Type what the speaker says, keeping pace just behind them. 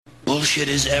Bullshit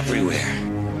is everywhere.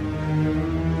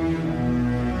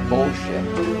 Bullshit.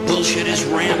 Bullshit is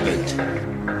rampant.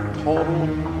 Total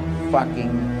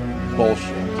fucking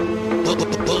bullshit.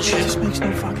 Bullshit. This makes no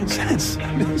fucking sense.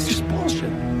 I mean, it's just bullshit.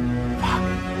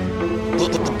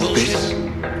 Bullshit.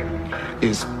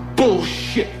 Is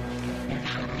bullshit.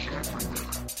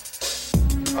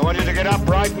 I want you to get up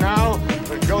right now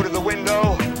and go to the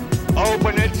window,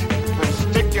 open it, and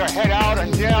stick your head out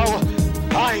and yell,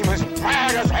 "I'm as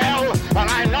mad as hell, and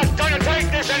I'm not gonna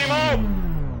take this anymore!"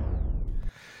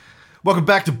 Welcome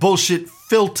back to Bullshit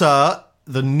Filter,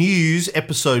 the news,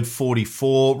 episode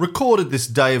 44, recorded this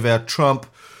day of our Trump,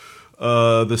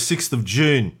 the 6th of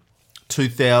June,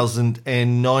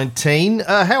 2019.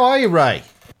 How are you, Ray?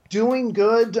 Doing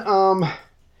good.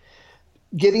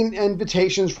 Getting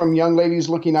invitations from young ladies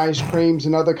licking ice creams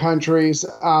in other countries.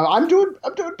 I'm doing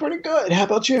pretty good. How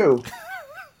about you?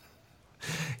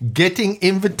 Getting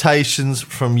invitations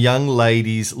from young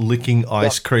ladies licking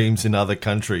ice creams in other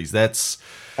countries. That's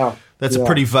a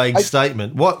pretty vague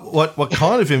statement. What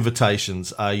kind of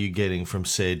invitations are you getting from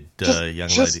said young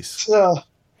ladies?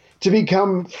 To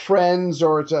become friends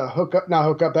or to hook up. Not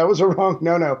hook up. That was a wrong.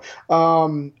 No.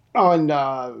 On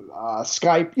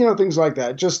Skype, things like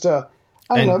that. Just I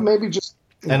don't know. Maybe just.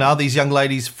 And are these young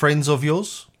ladies friends of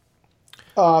yours?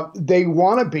 They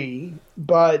want to be,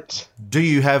 but. Do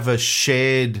you have a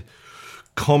shared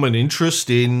common interest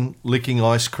in licking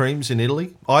ice creams in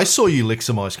Italy? I saw you lick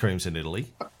some ice creams in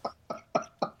Italy.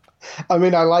 I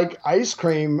mean, I like ice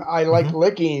cream. I like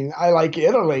licking. I like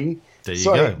Italy. There you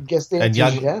go. I guess the answer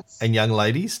is yes. And young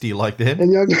ladies, do you like them?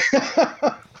 And young.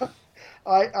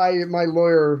 My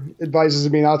lawyer advises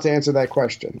me not to answer that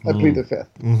question. I plead the fifth.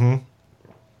 Mm-hmm.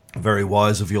 Very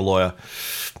wise of your lawyer.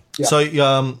 Yeah. So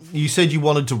you said you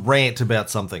wanted to rant about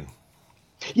something.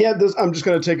 Yeah, I'm just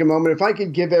going to take a moment. If I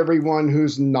could give everyone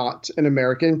who's not an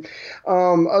American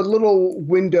a little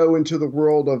window into the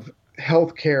world of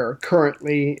healthcare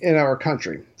currently in our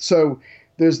country. So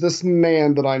there's this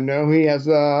man that I know. He has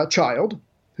a child.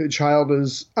 The child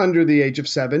is under the age of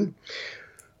 7.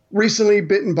 Recently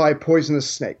bitten by a poisonous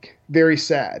snake. Very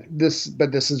sad.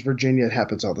 But this is Virginia. It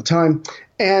happens all the time.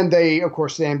 And of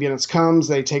course, the ambulance comes.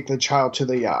 They take the child to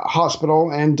the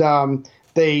hospital, and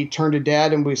they turn to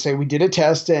dad, and we say, we did a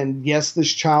test, and yes,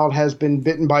 this child has been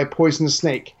bitten by a poisonous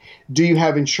snake. Do you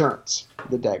have insurance?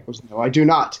 The dad goes, no, I do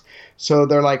not. So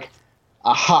they're like,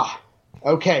 aha,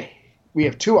 okay, we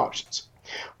have 2 options.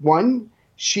 One,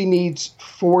 she needs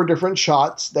 4 different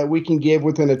shots that we can give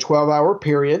within a 12-hour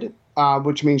period.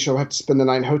 Which means she'll have to spend the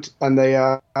night in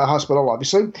the hospital,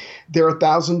 obviously. They're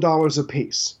 $1,000 a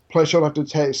piece. Plus, she'll have to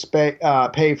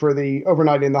pay for the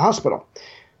overnight in the hospital.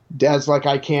 Dad's like,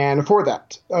 I can't afford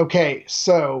that. Okay,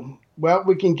 so,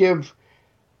 we can give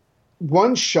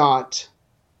 1 shot,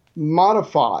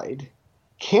 modified,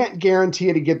 can't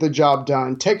guarantee to get the job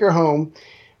done, take her home,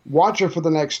 watch her for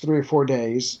the next 3 or 4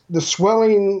 days. The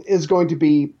swelling is going to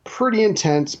be pretty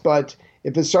intense, but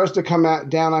if it starts to come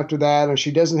down after that, or she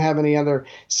doesn't have any other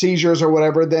seizures or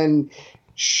whatever, then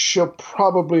she'll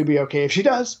probably be okay. If she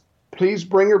does, please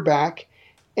bring her back,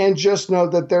 and just know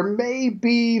that there may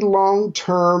be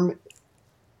long-term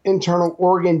internal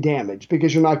organ damage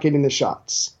because you're not getting the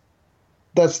shots.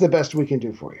 That's the best we can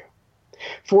do for you.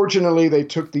 Fortunately, they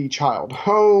took the child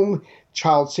home.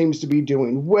 Child seems to be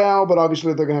doing well, but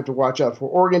obviously they're going to have to watch out for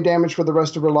organ damage for the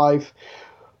rest of her life.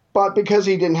 But because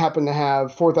he didn't happen to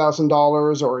have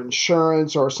 $4,000 or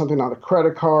insurance or something on a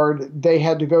credit card, they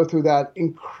had to go through that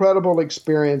incredible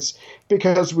experience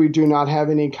because we do not have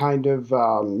any kind of,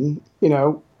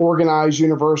 organized,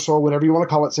 universal, whatever you want to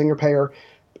call it, single payer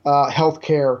health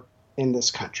care in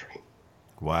this country.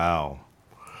 Wow.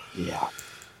 Yeah.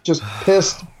 Just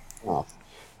pissed off.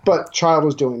 But child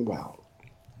was doing well.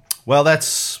 Well,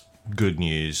 that's good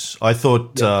news. I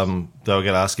thought they were going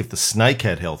to ask if the snake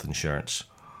had health insurance.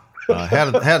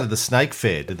 How did the snake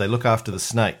fare? Did they look after the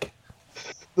snake?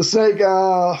 The snake,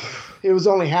 it was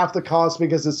only half the cost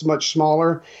because it's much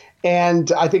smaller,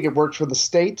 and I think it worked for the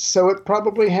state, so it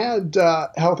probably had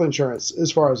health insurance,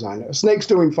 as far as I know. Snake's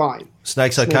doing fine.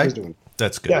 Snake's okay?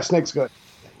 That's good. Yeah, snake's good.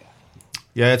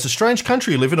 Yeah, it's a strange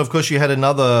country you live in. Of course, you had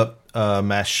another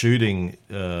mass shooting,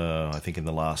 I think, in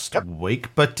the last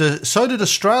week, but so did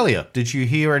Australia. Did you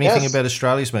hear anything about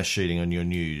Australia's mass shooting on your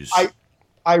news?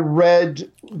 I read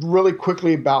really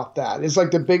quickly about that. Is it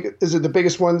the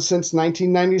biggest one since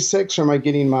 1996, or am I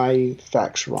getting my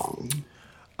facts wrong?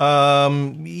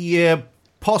 Yeah,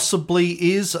 possibly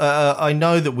is. I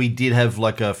know that we did have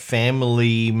like a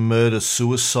family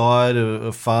murder-suicide,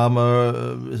 a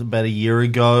farmer about a year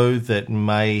ago that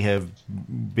may have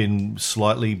been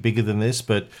slightly bigger than this,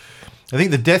 but I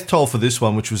think the death toll for this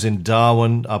one, which was in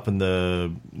Darwin, up in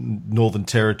the Northern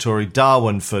Territory,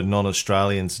 Darwin for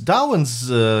non-Australians. Darwin's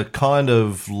kind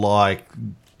of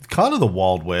the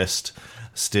Wild West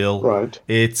still. Right.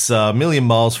 It's a million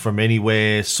miles from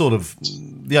anywhere. Sort of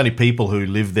the only people who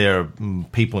live there are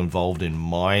people involved in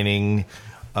mining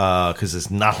because there's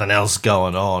nothing else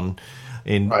going on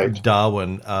in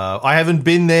Darwin. I haven't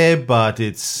been there, but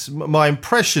it's my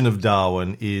impression of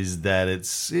Darwin is that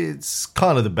it's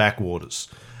kind of the backwaters.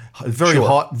 Very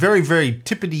hot, very, very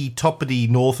tippity-toppity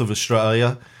north of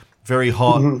Australia. Very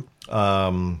hot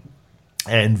and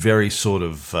very sort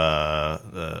of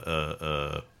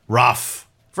rough.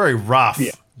 Very rough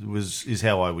is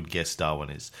how I would guess Darwin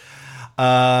is.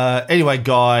 Anyway,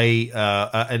 guy,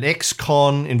 an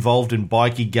ex-con involved in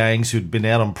bikie gangs who'd been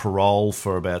out on parole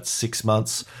for about 6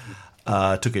 months,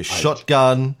 took a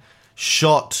shotgun,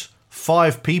 shot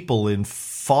 5 people in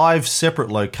 5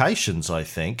 separate locations, I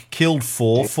think, killed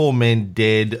 4 men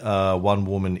dead, 1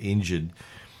 woman injured.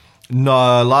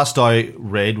 No, last I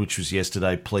read, which was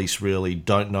yesterday, police really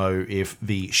don't know if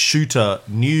the shooter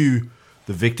knew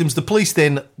the victims. The police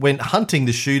then went hunting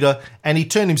the shooter, and he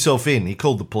turned himself in. He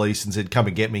called the police and said, "Come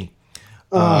and get me."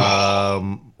 Put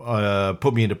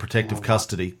me into protective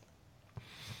custody.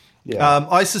 Yeah.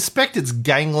 I suspect it's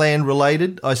gangland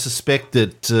related. I suspect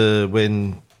that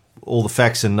when all the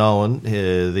facts are known,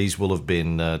 these will have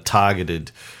been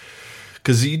targeted.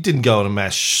 Because he didn't go on a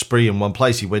mass spree in one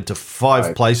place. He went to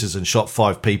 5 places and shot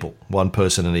 5 people, 1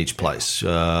 person in each place.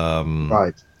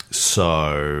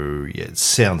 So, yeah, it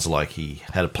sounds like he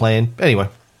had a plan. Anyway.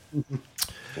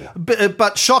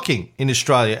 But shocking in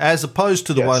Australia, as opposed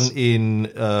to the one in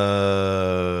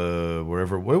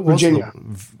wherever it was. Virginia.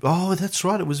 Oh, that's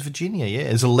right. It was Virginia, yeah.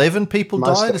 There's 11 people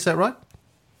died, is that right?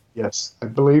 Yes, I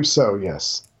believe so,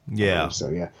 yes. Yeah. So,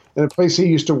 yeah. In a place he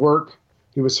used to work,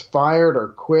 he was fired or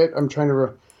quit. I'm trying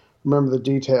to remember the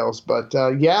details. But,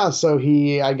 so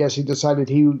I guess he decided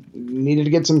he needed to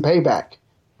get some payback.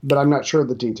 But I'm not sure of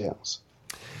the details.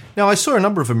 Now, I saw a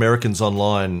number of Americans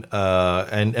online,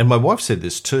 and my wife said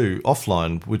this too,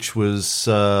 offline, which was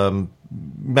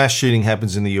mass shooting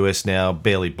happens in the US now,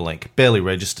 barely blink, barely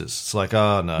registers. It's like,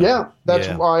 oh, no. Yeah, that's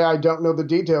why I don't know the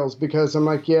details, because I'm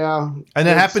like, yeah. And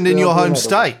it happened in your home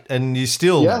state, and you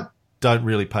still don't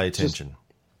really pay attention.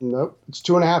 Nope, it's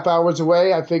 2.5 hours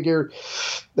away. I figure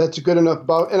that's a good enough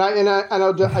buffer, and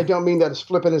I don't mean that as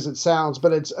flippant as it sounds,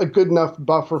 but it's a good enough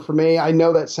buffer for me. I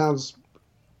know that sounds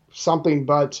something,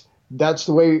 but that's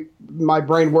the way my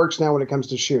brain works now when it comes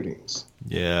to shootings.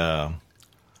 Yeah.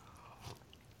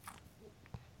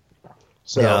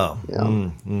 So,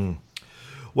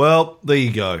 Well, there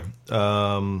you go.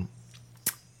 But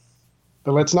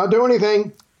let's not do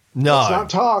anything. No. Let's not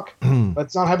talk.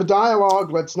 Let's not have a dialogue.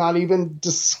 Let's not even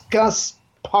discuss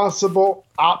possible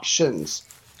options.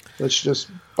 Let's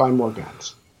just buy more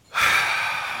guns.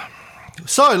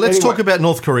 So let's talk about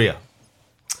North Korea.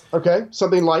 Okay,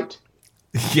 something light.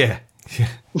 Yeah.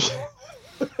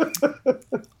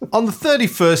 On the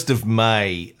 31st of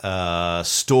May,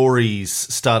 stories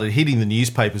started hitting the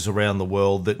newspapers around the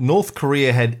world that North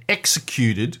Korea had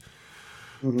executed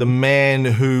the man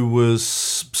who was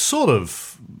sort of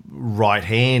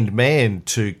right-hand man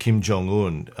to Kim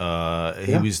Jong-un.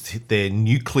 He was their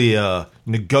nuclear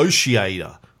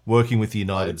negotiator working with the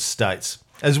United States,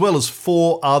 as well as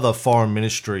 4 other foreign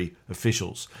ministry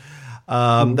officials.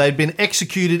 They'd been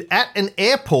executed at an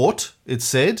airport, it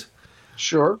said.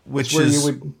 Sure. Which is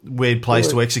a weird place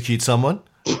to execute someone.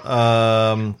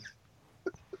 No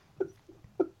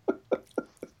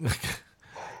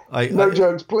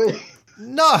jokes, please.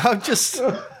 No,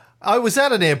 I was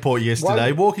at an airport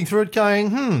yesterday walking through it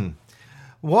going,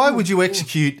 why would you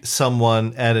execute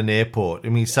someone at an airport? I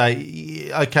mean,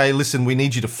 say, okay, listen, we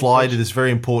need you to fly to this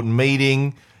very important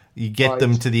meeting. You get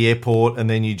them to the airport and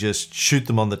then you just shoot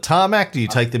them on the tarmac. Do you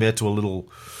take them out to a little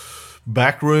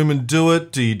back room and do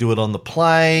it? Do you do it on the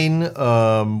plane?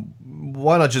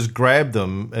 Why not just grab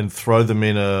them and throw them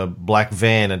in a black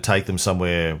van and take them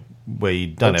somewhere where you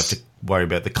don't have to worry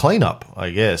about the cleanup, I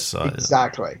guess.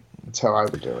 Exactly. That's how I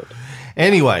would do it.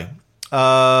 Anyway,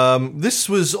 this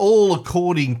was all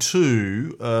according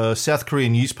to South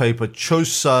Korean newspaper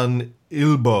Chosun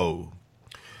Ilbo.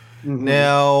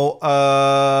 Now,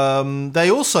 they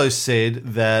also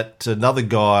said that another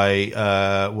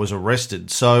guy was arrested.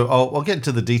 So I'll get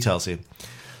into the details here.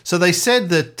 So they said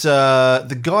that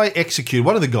the guy executed,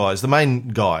 one of the guys, the main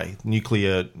guy,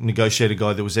 nuclear negotiator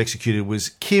guy that was executed was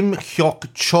Kim Hyok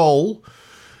Chol.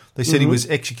 They said he was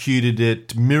executed at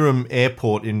Miram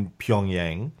Airport in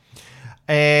Pyongyang.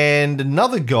 And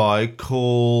another guy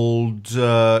called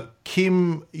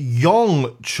Kim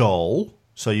Yong Chol,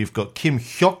 So you've got Kim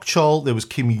Hyok-chol. There was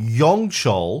Kim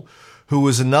Yong-chol, who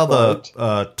was another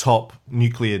top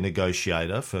nuclear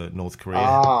negotiator for North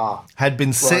Korea, had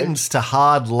been sentenced to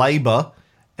hard labor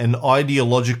and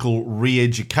ideological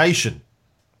re-education.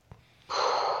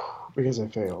 Because they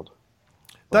failed.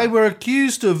 They were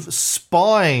accused of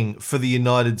spying for the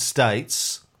United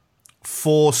States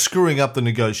for screwing up the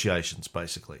negotiations,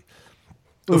 basically.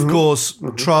 Of course,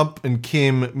 Trump and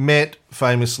Kim met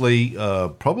famously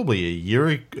probably a year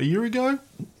ago,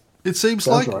 it seems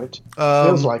Sounds like. Right.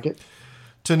 Feels like it.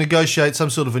 To negotiate some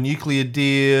sort of a nuclear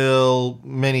deal.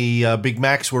 Many Big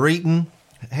Macs were eaten,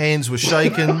 hands were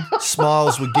shaken,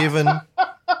 smiles were given,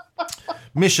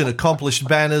 mission accomplished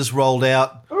banners rolled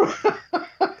out,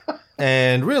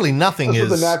 and really nothing That's is.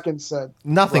 what the napkin said.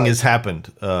 Nothing has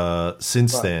happened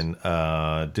since then.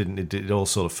 It all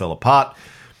sort of fell apart.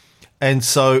 And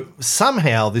so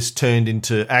somehow this turned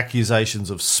into accusations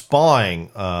of spying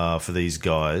for these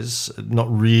guys. Not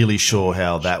really sure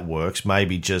how that works.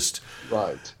 Maybe just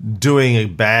doing a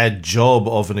bad job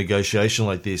of a negotiation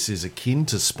like this is akin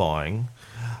to spying.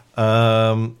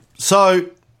 So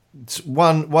it's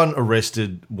one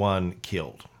arrested, one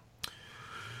killed.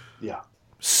 Yeah.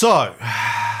 So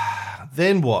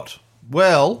then what?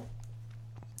 Well,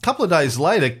 a couple of days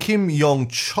later, Kim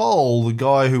Yong-chol, the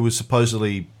guy who was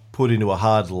supposedly put into a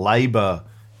hard labor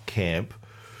camp,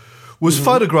 was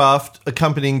photographed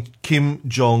accompanying Kim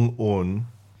Jong-un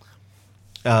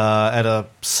at a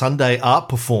Sunday art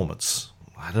performance.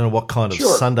 I don't know what kind of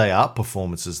Sunday art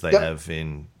performances they have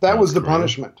in That was the Korea.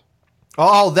 punishment.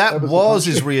 Oh, that was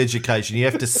his re-education. You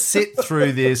have to sit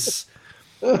through this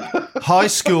high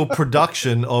school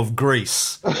production of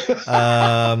Grease.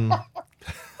 Honey,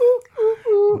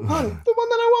 the one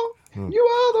that I want. You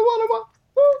are the one I want.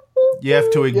 You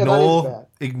have to Yeah,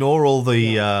 ignore all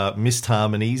the missed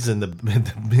harmonies and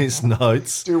the missed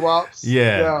notes. Doo-wops.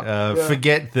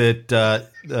 Forget that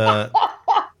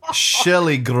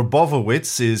Shelley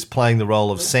Grabovowitz is playing the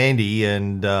role of Sandy,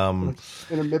 and in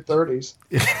her mid-30s.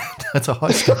 that's a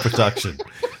high school production.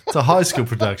 It's a high school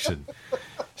production.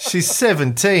 She's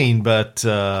 17, but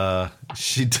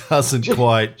she doesn't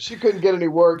quite. She couldn't get any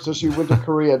work, so she went to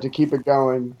Korea to keep it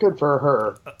going. Good for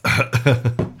her.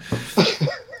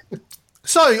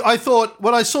 So I thought,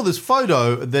 when I saw this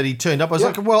photo that he turned up, I was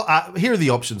like, well, here are the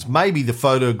options. Maybe the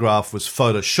photograph was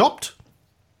photoshopped.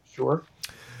 Sure.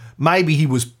 Maybe he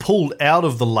was pulled out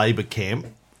of the labour camp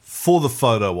for the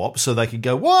photo op so they could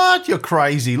go, what? You're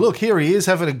crazy. Look, here he is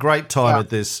having a great time at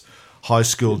this high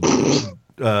school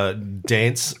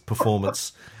dance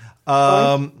performance.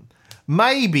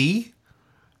 Maybe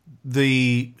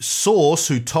the source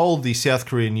who told the South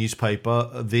Korean newspaper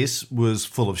this was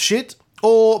full of shit.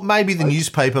 Or maybe the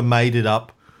newspaper made it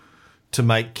up to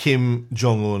make Kim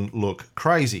Jong-un look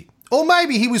crazy. Or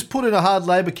maybe he was put in a hard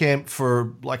labour camp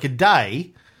for like a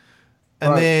day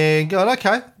and then going,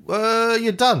 okay,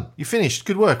 you're done. You're finished.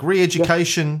 Good work.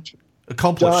 Re-education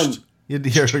accomplished. You're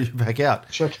back out.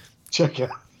 Check it.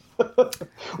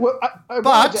 Well, I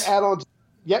wanted to add on.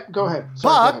 Yep, go ahead.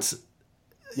 Sorry,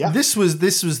 this was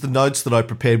the notes that I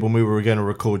prepared when we were going to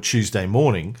record Tuesday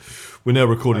morning. We're now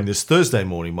recording this Thursday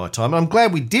morning, my time. And I'm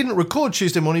glad we didn't record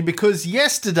Tuesday morning because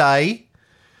yesterday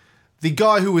the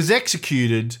guy who was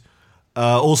executed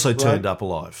also turned up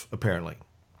alive, apparently.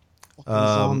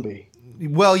 Zombie.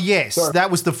 Well, yes, that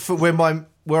was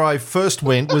where I first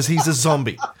went was he's a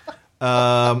zombie.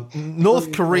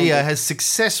 North Korea has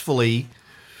successfully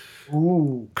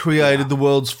created the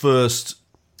world's first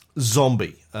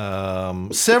zombie.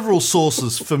 Several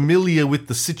sources familiar with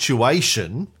the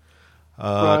situation,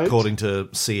 according to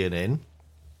CNN,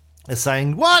 are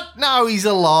saying, what? No, he's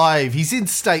alive. He's in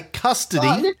state custody.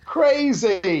 Oh, you're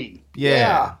crazy.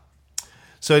 Yeah.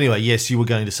 So anyway, yes, you were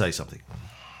going to say something.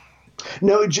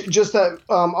 No, just that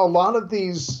a lot of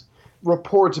these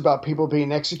reports about people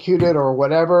being executed or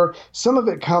whatever, some of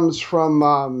it comes from,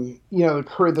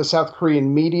 the South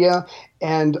Korean media.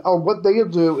 And what they'll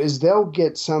do is they'll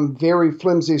get some very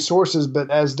flimsy sources. But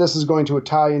as this is going to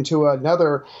tie into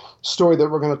another story that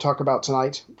we're going to talk about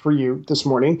tonight for you this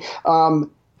morning,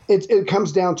 it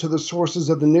comes down to the sources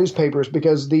of the newspapers,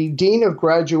 because the dean of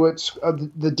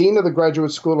the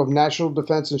Graduate School of National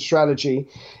Defense and Strategy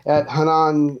at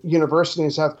Hanan University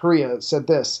in South Korea said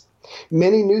this: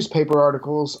 Many newspaper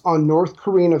articles on North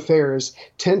Korean affairs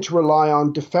tend to rely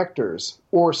on defectors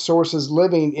or sources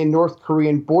living in North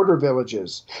Korean border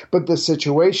villages. But the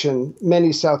situation,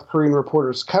 many South Korean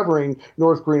reporters covering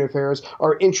North Korean affairs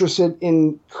are interested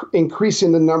in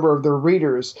increasing the number of their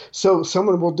readers. So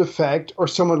someone will defect, or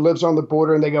someone lives on the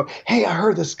border and they go, hey, I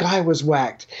heard this guy was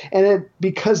whacked. And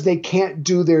because they can't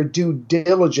do their due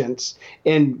diligence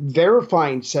in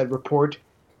verifying said report,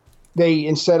 they,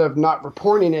 instead of not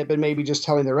reporting it, but maybe just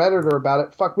telling their editor about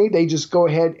it, fuck me, they just go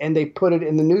ahead and they put it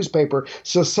in the newspaper.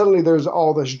 So suddenly there's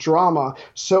all this drama.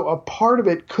 So a part of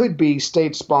it could be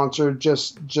state-sponsored,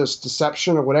 just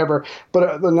deception or whatever.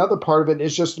 But another part of it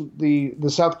is just the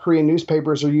South Korean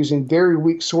newspapers are using very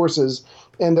weak sources,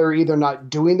 and they're either not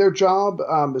doing their job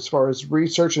as far as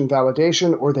research and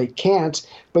validation, or they can't,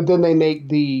 but then they make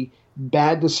the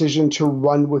bad decision to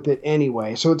run with it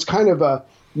anyway. So it's kind of a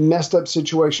messed up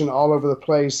situation all over the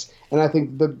place, and I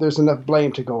think that there's enough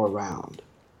blame to go around.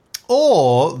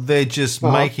 Or they're just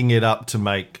making it up to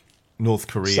make North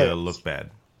Korea look bad.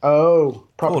 Oh,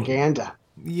 propaganda.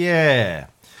 Yeah.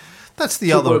 That's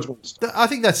the other. I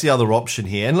think that's the other option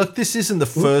here. And look, this isn't the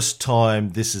first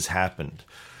time this has happened.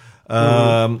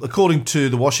 According to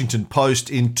the Washington Post,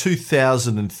 in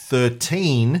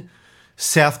 2013,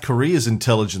 South Korea's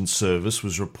intelligence service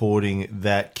was reporting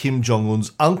that Kim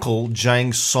Jong-un's uncle,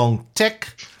 Jang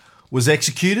Song-taek, was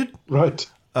executed. Right.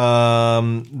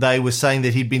 They were saying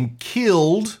that he'd been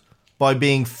killed by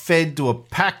being fed to a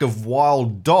pack of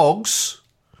wild dogs.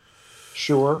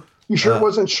 Sure. You sure it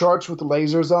wasn't sharks with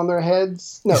lasers on their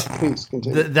heads? No, please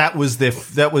continue. That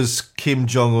was Kim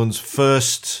Jong-un's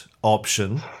first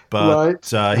option,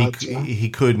 but he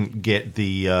couldn't get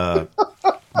the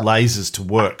lasers to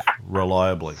work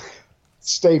reliably.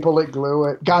 Staple it, glue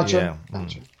it. Gotcha. Yeah.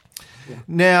 Yeah.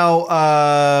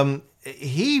 Now,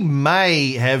 he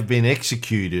may have been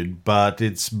executed, but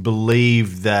it's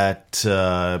believed that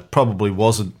probably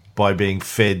wasn't by being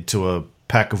fed to a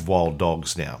pack of wild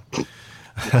dogs now.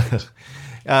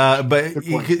 But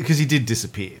because he did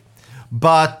disappear.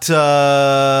 But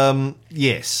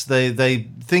yes, they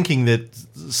thinking that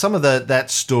some of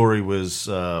that story was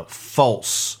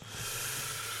false.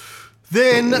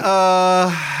 Then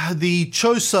the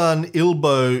Chosun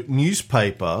Ilbo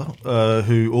newspaper,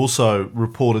 who also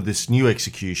reported this new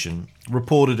execution,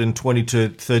 reported in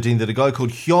 2013 that a guy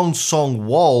called Hyun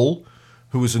Song-wol,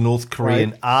 who was a North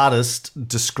Korean artist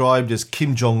described as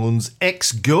Kim Jong-un's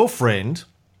ex-girlfriend,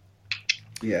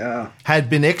 had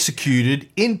been executed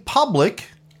in public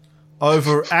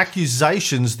over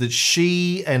accusations that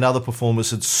she and other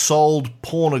performers had sold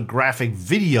pornographic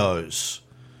videos.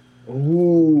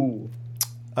 Ooh.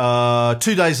 2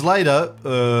 days later,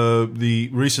 the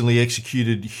recently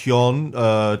executed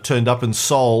Hyun turned up in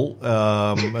Seoul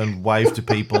and waved to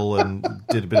people and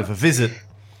did a bit of a visit.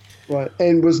 Right,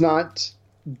 and was not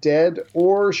dead,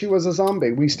 or she was a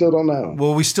zombie. We still don't know.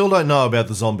 Well, we still don't know about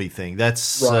the zombie thing.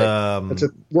 That's right. That's a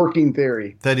working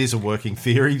theory. That is a working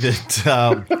theory that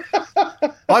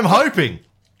I'm hoping.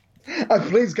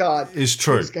 Please God. Is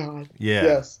true. Please God. Yeah.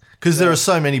 Yes. Because there are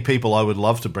so many people I would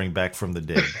love to bring back from the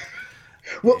dead.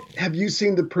 Well, have you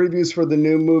seen the previews for the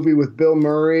new movie with Bill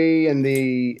Murray and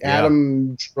the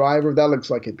Adam Driver? That looks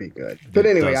like it'd be good. But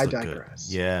anyway, I digress.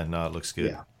 Good. Yeah, no, it looks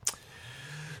good. Yeah.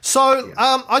 So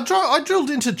I drilled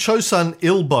into Chosun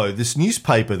Ilbo, this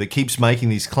newspaper that keeps making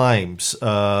these claims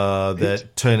that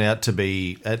turn out to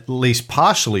be at least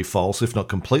partially false, if not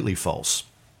completely false.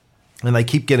 And they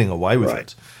keep getting away with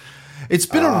it. It's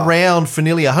been around for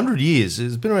nearly 100 years.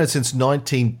 It's been around since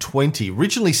 1920,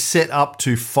 originally set up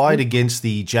to fight against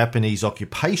the Japanese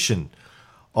occupation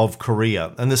of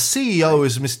Korea. And the CEO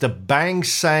is Mr. Bang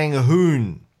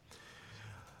Sang-hoon.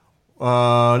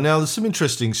 Now, there's some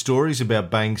interesting stories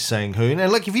about Bang Sang-hoon.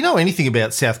 And, if you know anything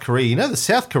about South Korea, you know that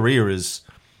South Korea is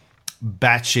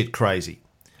batshit crazy.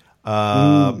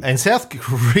 And South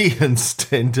Koreans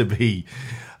tend to be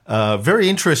very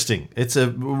interesting.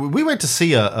 We went to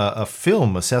see a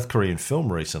film, a South Korean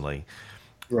film recently.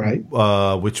 Right.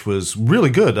 Which was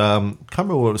really good. Can't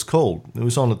remember what it was called. It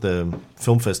was on at the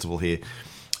film festival here.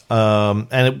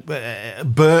 And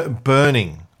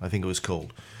Burning, I think it was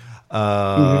called.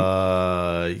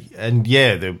 And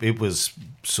it was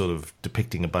sort of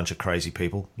depicting a bunch of crazy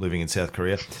people living in South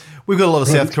Korea. We've got a lot of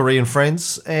South Korean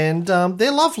friends, and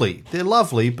they're lovely. They're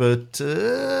lovely, but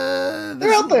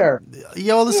they're out there.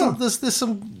 There's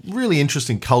some really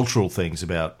interesting cultural things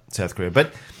about South Korea.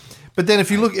 But then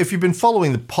if you've been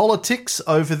following the politics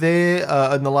over there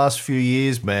in the last few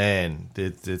years, man,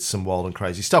 it's some wild and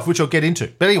crazy stuff, which I'll get into.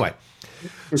 But anyway.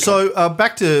 So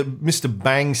back to Mr.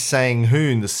 Bang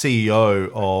Sang-hoon, the CEO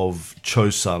of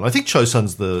Chosun. I think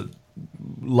Chosun's the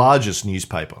largest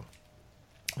newspaper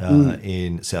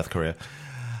in South Korea.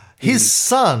 His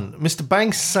son, Mr.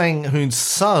 Bang Sang-hoon's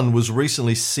son, was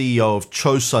recently CEO of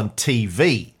Chosun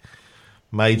TV,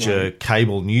 major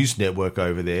cable news network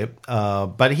over there.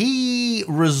 But he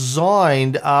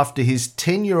resigned after his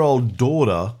 10-year-old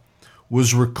daughter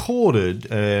was recorded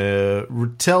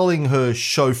telling her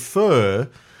chauffeur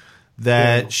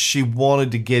that she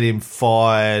wanted to get him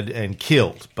fired and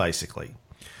killed, basically.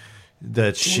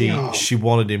 That she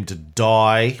wanted him to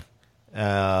die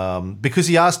because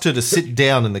he asked her to sit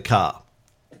down in the car.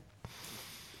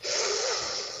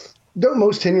 Don't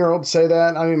most 10-year-olds say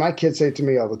that? I mean, my kids say it to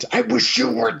me all the time. I wish you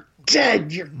were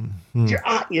dead. You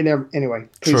never. Anyway,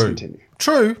 please continue.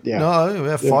 True. Yeah. No,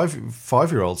 our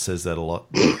five-year-old says that a lot.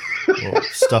 Or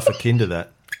stuff akin to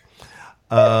that.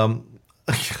 No,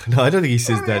 I don't think he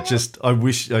says that. Just, I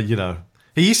wish,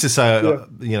 He used to say,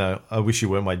 I wish you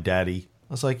weren't my daddy.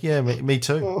 I was like, yeah, me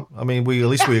too. I mean, at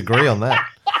least we agree on that.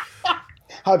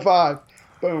 High five.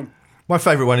 Boom. My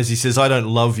favorite one is he says, "I don't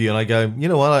love you," and I go, "You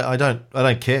know what? I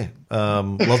don't care.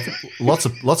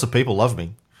 Lots of people love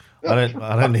me. I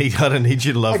don't need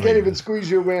you to love me. I can't even squeeze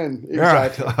you in.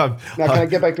 Exactly. Now, can I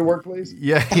get back to work, please?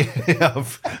 Yeah.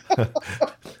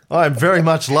 I am very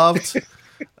much loved.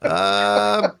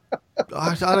 I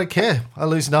don't care. I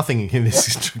lose nothing in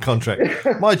this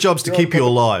contract. My job's to keep you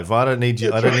alive. I don't need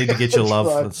you. I don't need to get your love.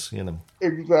 Right. It's,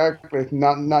 Exactly.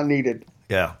 Not needed.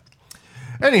 Yeah.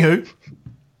 Anywho.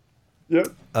 Yep.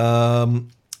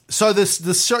 So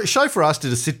the chauffeur asked her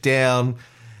to sit down.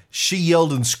 She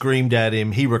yelled and screamed at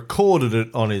him. He recorded it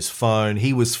on his phone.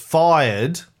 He was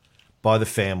fired by the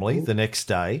family the next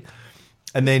day.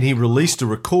 And then he released a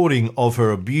recording of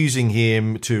her abusing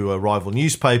him to a rival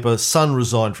newspaper. Son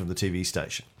resigned from the TV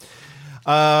station.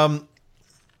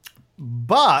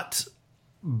 But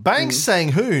Bang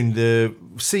Sang-hoon, the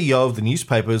CEO of the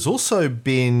newspaper, has also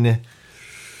been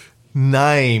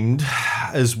named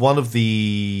as one of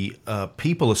the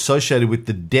people associated with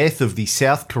the death of the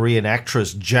South Korean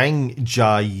actress Jang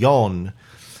Ja-yeon.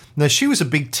 Now, she was a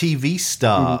big TV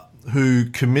star who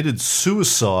committed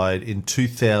suicide in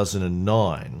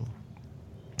 2009.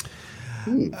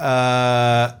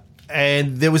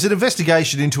 And there was an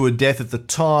investigation into her death at the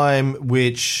time,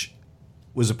 which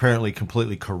was apparently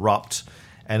completely corrupt.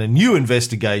 And a new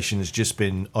investigation has just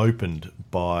been opened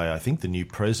by, I think, the new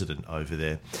president over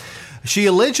there. She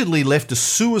allegedly left a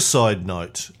suicide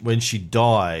note when she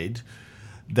died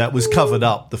that was covered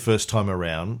up the first time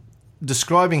around,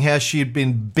 describing how she had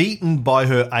been beaten by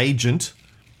her agent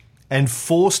and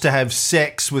forced to have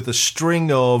sex with a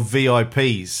string of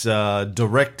VIPs,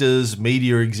 directors,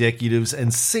 media executives,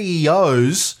 and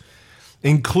CEOs,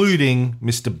 including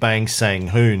Mr. Bang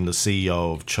Sang-hoon, the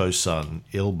CEO of Chosun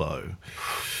Ilbo.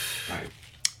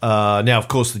 Now, of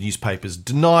course, the newspapers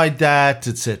denied that,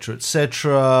 etc.,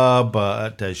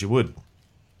 but as you would.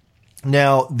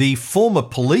 Now, the former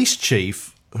police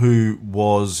chief who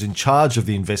was in charge of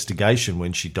the investigation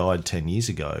when she died 10 years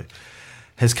ago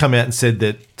has come out and said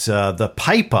that the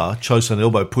paper, Chosun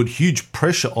Ilbo, put huge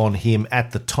pressure on him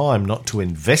at the time not to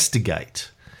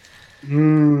investigate.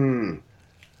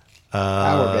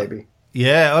 Our baby.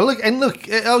 Yeah, look,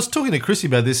 I was talking to Chrissy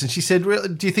about this, and she said,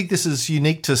 do you think this is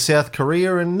unique to South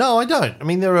Korea? And no, I don't. I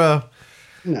mean, there are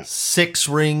sex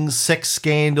rings, sex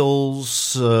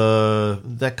scandals,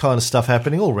 that kind of stuff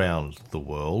happening all around the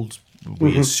world.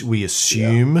 We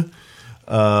assume.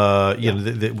 I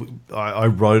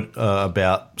wrote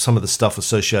about some of the stuff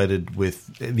associated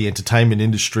with the entertainment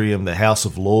industry and the House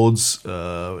of Lords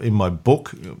in my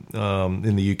book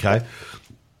in the UK.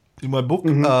 In my book,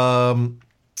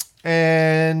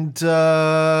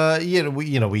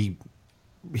 we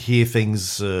hear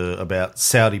things about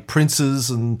Saudi princes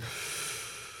and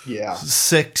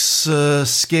sex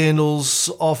scandals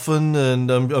often,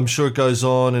 and I'm sure it goes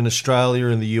on in Australia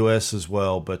and the US as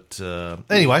well. But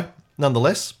anyway,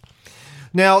 nonetheless.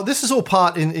 Now, this is all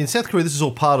part, in South Korea, this is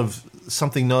all part of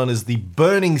something known as the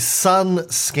Burning Sun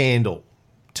scandal.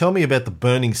 Tell me about the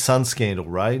Burning Sun scandal,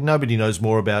 Ray. Nobody knows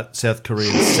more about South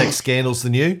Korean sex scandals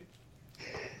than you.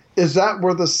 Is that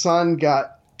where the sun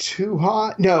got too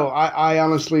hot? No, I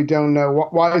honestly don't know.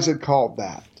 Why is it called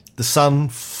that? The sun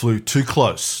flew too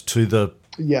close to the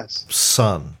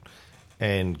sun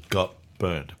and got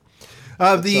burned.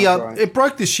 Right. It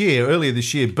broke earlier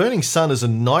this year. Burning Sun is a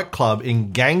nightclub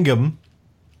in Gangnam,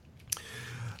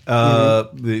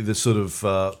 the sort of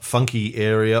funky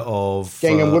area of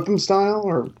Gangnam Whipping style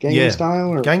or Gangnam style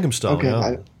or Gangnam style.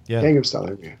 Okay, yeah. Gangnam style.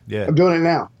 Okay. Yeah, I'm doing it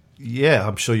now. Yeah,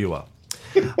 I'm sure you are.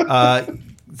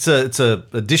 it's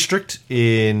a district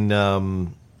in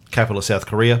capital of South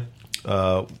Korea,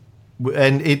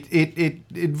 and it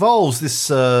involves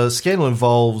this scandal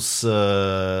involves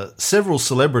several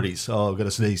celebrities. Oh, I've got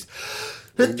to sneeze.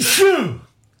 Bless you.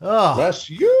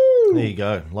 There you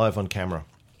go, live on camera.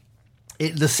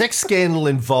 The sex scandal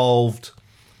involved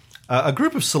a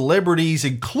group of celebrities,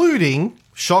 including,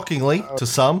 shockingly to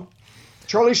some,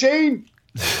 Charlie Sheen.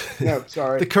 No,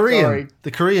 sorry. the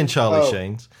Korean Charlie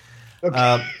Sheens.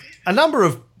 Okay. A number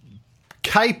of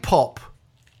K-pop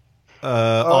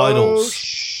idols. Oh,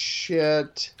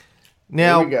 shit.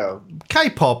 Now, Here we go.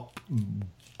 K-pop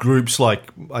groups,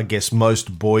 like I guess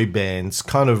most boy bands,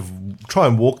 kind of try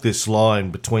and walk this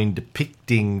line between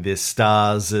depicting their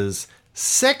stars as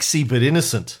sexy but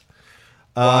innocent.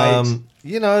 Right.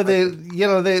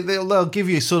 They'll give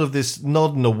you sort of this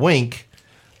nod and a wink,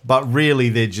 but really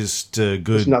they're just good.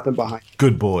 There's nothing behind.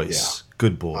 Good boys. Yeah.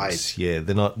 Good boys. Right. Yeah,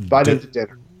 they're not. Invited to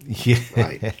dinner. Yeah.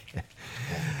 Right.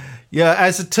 Yeah,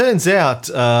 as it turns out,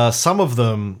 some of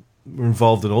them were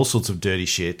involved in all sorts of dirty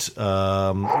shit.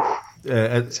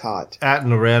 It's hot. At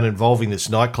and around involving this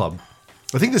nightclub.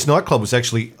 I think this nightclub was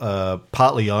actually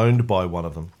partly owned by one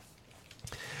of them.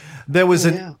 There was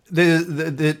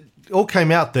it all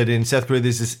came out that in South Korea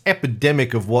there's this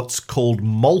epidemic of what's called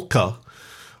molka,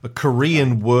 a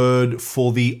Korean word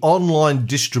for the online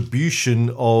distribution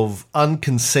of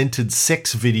unconsented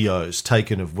sex videos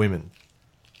taken of women.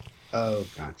 Oh,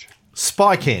 gotcha.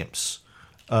 Spy camps.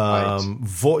 Right.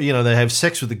 They have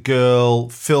sex with a girl,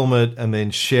 film it, and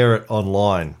then share it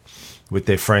online with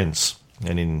their friends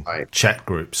and in chat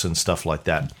groups and stuff like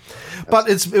that. But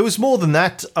it was more than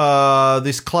that.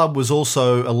 This club was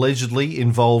also allegedly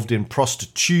involved in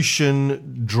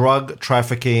prostitution, drug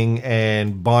trafficking,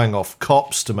 and buying off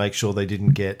cops to make sure they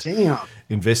didn't get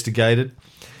investigated.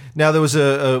 Now, there was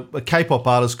a K-pop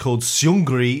artist called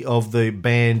Seungri of the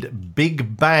band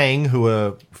Big Bang, who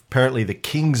are apparently the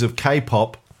kings of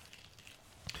K-pop.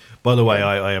 By the way,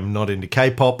 I am not into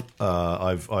K-pop.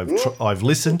 I've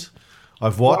listened.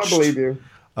 I've watched. I believe you.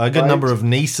 I got a number of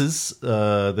nieces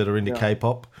that are into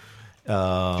K-pop.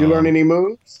 Did you learn any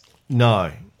moves?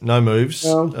 No moves.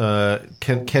 No.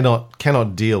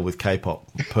 Cannot deal with K-pop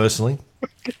personally.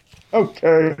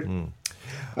 Okay.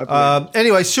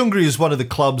 Anyway, Seungri is one of the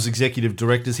club's executive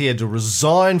directors. He had to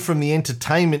resign from the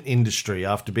entertainment industry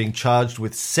after being charged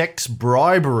with sex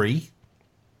bribery.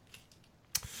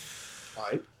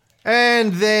 Right.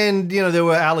 And then, there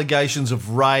were allegations of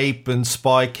rape and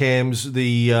spy cams.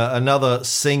 Another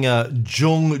singer,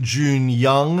 Jung Jun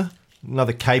Young,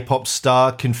 another K-pop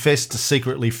star, confessed to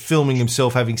secretly filming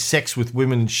himself having sex with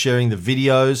women and sharing the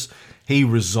videos. He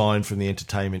resigned from the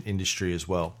entertainment industry as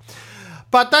well.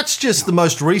 But that's just the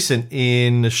most recent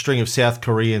in a string of South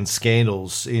Korean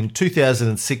scandals. In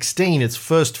 2016, its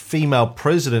first female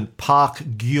president, Park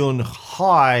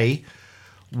Geun-hye,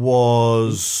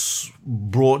 was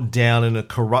brought down in a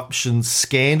corruption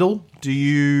scandal. Did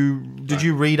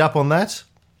you read up on that?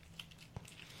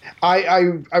 I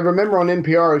remember on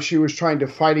NPR she was trying to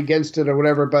fight against it or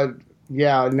whatever, but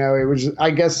it was.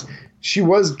 I guess she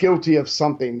was guilty of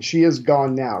something. She is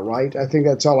gone now, right? I think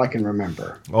that's all I can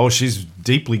remember. Oh, she's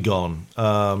deeply gone.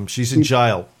 She's in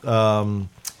jail.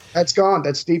 That's gone.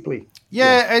 That's deeply.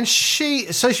 Yeah, and she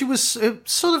was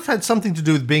sort of had something to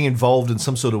do with being involved in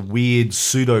some sort of weird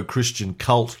pseudo-Christian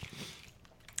cult.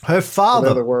 Her father,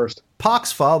 they're the worst.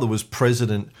 Park's father, was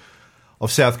president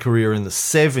of South Korea in the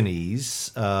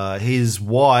 70s. His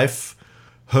wife,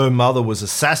 her mother, was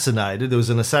assassinated. There was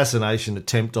an assassination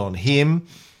attempt on him.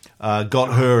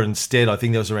 Got her instead. I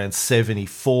think that was around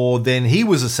 74. Then he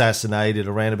was assassinated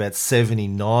around about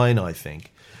 79, I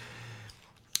think.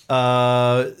 He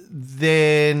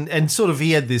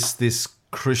had this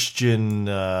Christian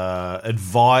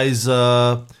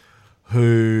advisor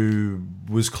who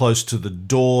was close to the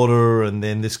daughter, and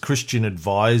then this Christian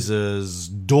advisor's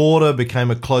daughter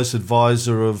became a close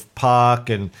advisor of Park,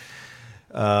 and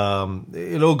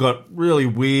it all got really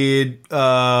weird.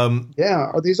 Are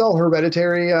these all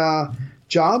hereditary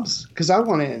jobs? Because I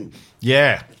want in.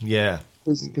 Yeah.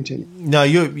 Please continue. No,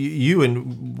 you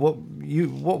and what?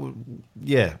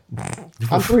 Yeah.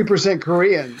 I'm 3%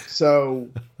 Korean, so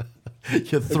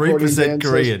you're 3%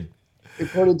 Korean.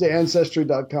 According to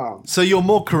Ancestry.com. So you're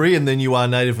more Korean than you are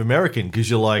Native American, because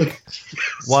you're like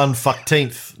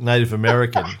 1/15 Native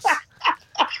American.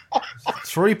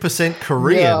 3%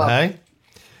 Korean, hey?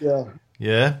 Yeah.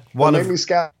 Yeah. Let me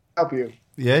scalp you.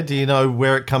 Yeah. Do you know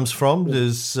where it comes from?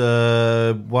 Does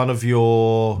one of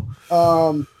your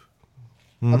a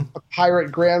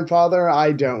pirate grandfather?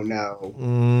 I don't know.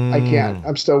 I can't.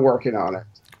 I'm still working on it.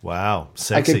 Wow.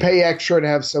 Sexy. I can pay extra to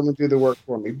have someone do the work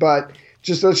for me. But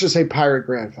let's just say pirate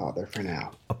grandfather for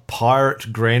now. A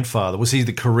pirate grandfather. Was he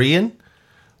the Korean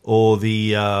or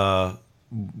the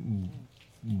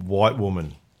white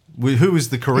woman? Who was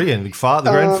the Korean? The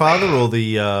grandfather, or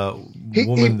the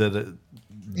woman that?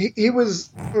 He was,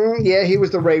 he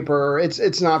was the raper.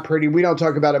 It's not pretty. We don't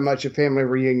talk about it much at family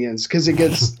reunions because it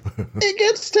gets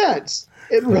tense.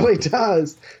 It really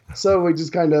does. So we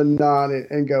just kind of nod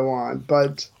and go on.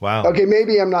 But wow. Okay,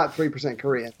 maybe I'm not 3%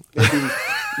 Korean.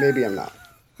 Maybe I'm not.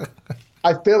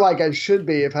 I feel like I should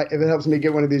be if it helps me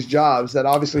get one of these jobs that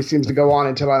obviously seems to go on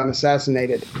until I'm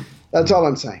assassinated. That's all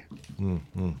I'm saying.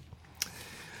 Mm-hmm.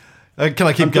 Can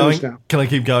I keep going? Can I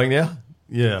keep going now?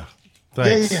 Yeah.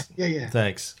 Thanks. Yeah.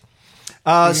 Thanks.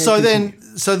 So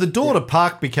the daughter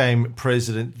Park became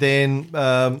president. Then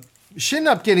she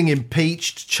ended up getting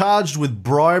impeached, charged with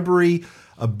bribery,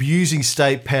 abusing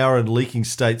state power, and leaking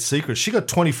state secrets. She got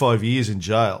 25 years in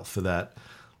jail for that.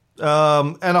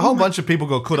 And a whole bunch of people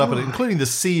got caught up in it, including the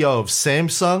CEO of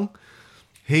Samsung.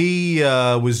 He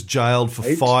was jailed for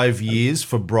 5 years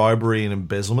for bribery and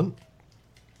embezzlement.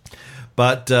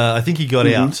 But I think he got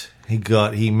out.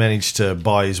 He managed to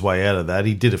buy his way out of that.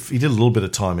 He did a little bit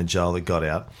of time in jail that got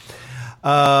out.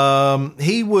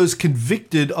 He was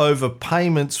convicted over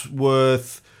payments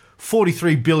worth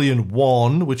 43 billion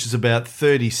won, which is about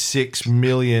 36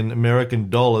 million American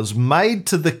dollars, made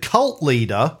to the cult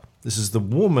leader. This is the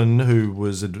woman who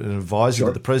was an advisor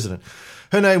to the president.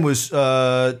 Her name was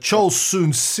Chol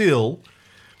Soon-sil.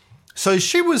 So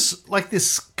she was like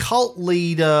this cult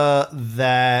leader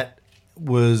that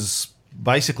was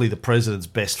basically the president's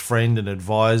best friend and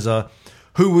advisor,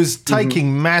 who was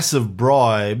taking massive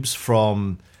bribes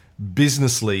from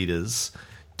business leaders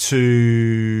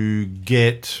to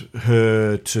get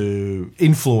her to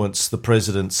influence the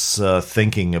president's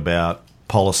thinking about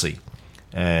policy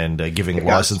and giving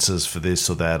licenses for this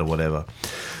or that or whatever.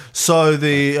 So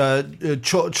the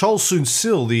Chol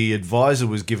Soon-sil, the advisor,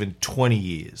 was given 20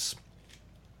 years.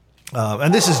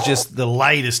 And this is just the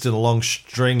latest in a long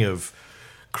string of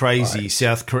crazy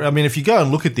South Korea. I mean, if you go and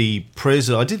look at the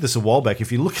president, I did this a while back.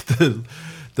 If you look at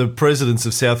the presidents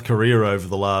of South Korea over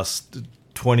the last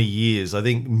 20 years, I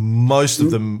think most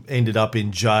of them ended up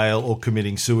in jail or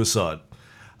committing suicide.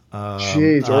 Or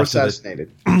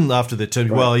assassinated. After their term.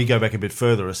 Right. Well, you go back a bit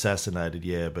further, assassinated,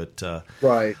 yeah. But a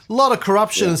lot of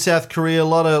corruption in South Korea, a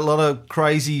lot of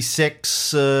crazy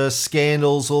sex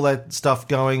scandals, all that stuff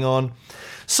going on.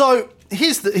 So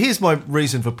here's my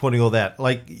reason for putting all that.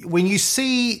 Like, when you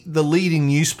see the leading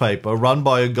newspaper run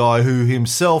by a guy who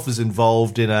himself is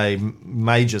involved in a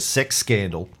major sex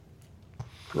scandal,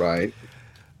 right,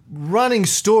 running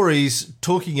stories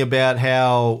talking about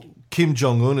how Kim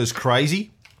Jong-un is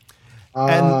crazy.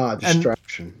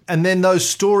 Distraction. And then those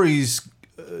stories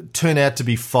turn out to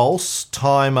be false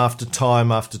time after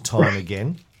time after time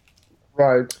again.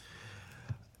 Right.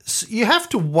 So you have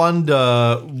to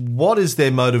wonder, what is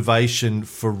their motivation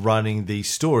for running these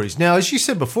stories? Now, as you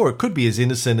said before, it could be as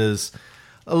innocent as,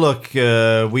 look,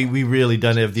 we really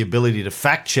don't have the ability to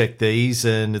fact check these,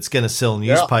 and it's going to sell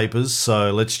newspapers,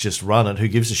 so let's just run it. Who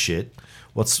gives a shit?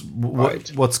 What's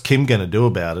Kim going to do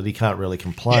about it? He can't really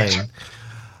complain.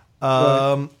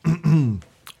 Or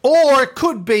it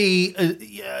could be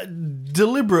a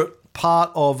deliberate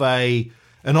part of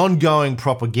an ongoing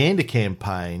propaganda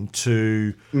campaign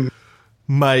to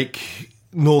make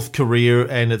North Korea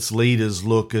and its leaders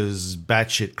look as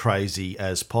batshit crazy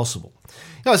as possible.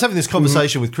 I was having this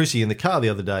conversation with Chrissy in the car the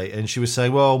other day, and she was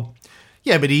saying, well,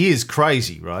 yeah, but he is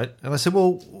crazy, right? And I said,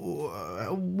 well,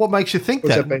 what makes you think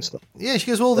What's that? based on? Yeah, she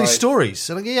goes, well, all these stories.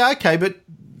 And I go, yeah, okay, but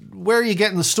where are you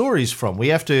getting the stories from? We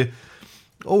have to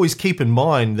always keep in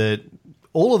mind that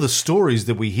all of the stories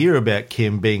that we hear about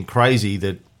Kim being crazy,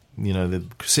 that, you know, the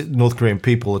North Korean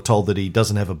people are told that he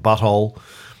doesn't have a butthole,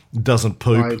 doesn't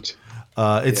poop,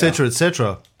 et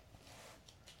cetera,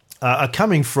 are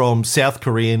coming from South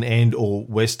Korean and or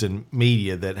Western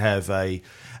media that have an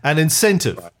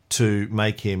incentive to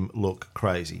make him look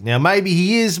crazy. Now, maybe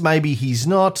he is, maybe he's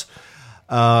not.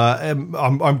 I'd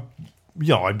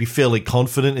be fairly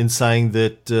confident in saying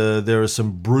that there are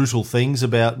some brutal things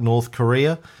about North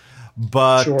Korea,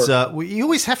 but you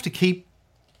always have to keep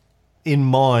in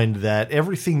mind that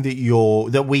everything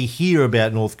that we hear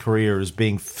about North Korea is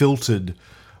being filtered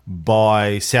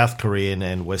by South Korean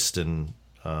and Western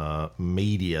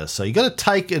media. So you got to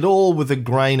take it all with a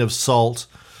grain of salt,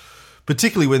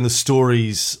 particularly when the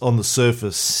stories on the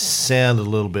surface sound a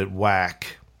little bit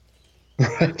whack.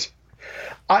 Right.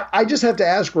 I just have to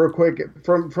ask real quick,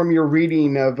 from your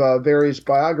reading of various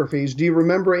biographies, do you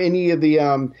remember any of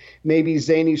the maybe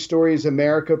zany stories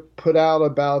America put out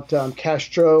about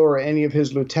Castro or any of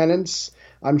his lieutenants?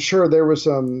 I'm sure there was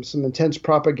some intense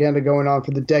propaganda going on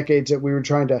for the decades that we were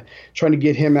trying to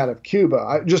get him out of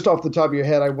Cuba. Just off the top of your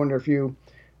head, I wonder if you,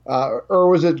 or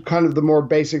was it kind of the more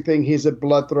basic thing? He's a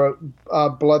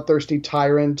bloodthirsty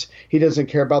tyrant. He doesn't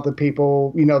care about the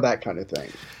people, that kind of thing.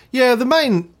 Yeah, the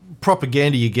main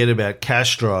propaganda you get about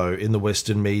Castro in the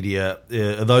Western media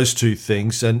are those two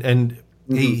things, and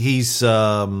he's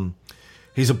a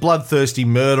bloodthirsty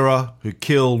murderer who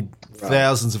killed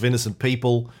thousands of innocent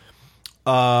people,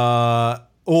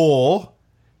 or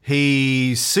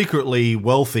he's secretly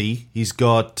wealthy. He's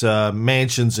got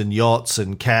mansions and yachts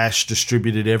and cash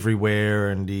distributed everywhere,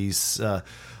 and he's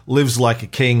lives like a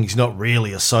king. He's not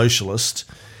really a socialist,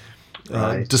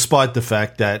 despite the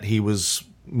fact that he was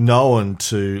known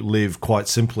to live quite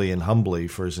simply and humbly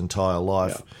for his entire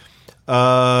life.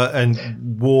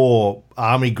 And wore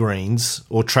army greens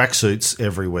or tracksuits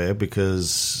everywhere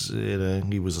because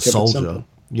he was a soldier.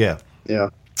 Yeah.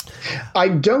 I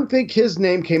don't think his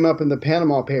name came up in the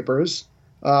Panama Papers,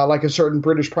 like a certain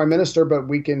British prime minister, but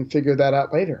we can figure that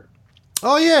out later.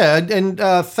 Oh yeah, and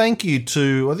thank you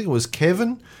to, I think it was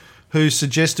Kevin, who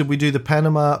suggested we do the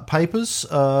Panama Papers.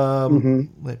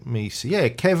 Let me see. Yeah,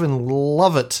 Kevin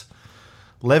Levitt.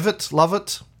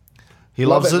 He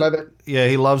loves it. Yeah,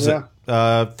 he loves it.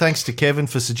 Thanks to Kevin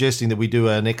for suggesting that we do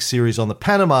our next series on the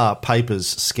Panama Papers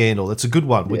scandal. That's a good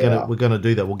one. We're gonna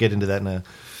do that. We'll get into that in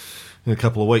a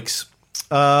couple of weeks.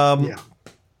 You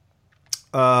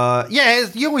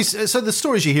always, so the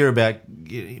stories you hear about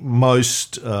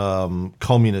most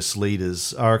communist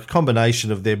leaders are a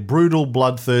combination of they're brutal,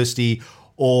 bloodthirsty,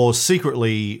 or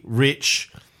secretly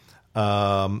rich,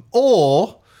 or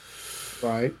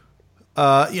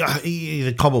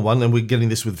the common one, and we're getting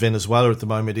this with Venezuela at the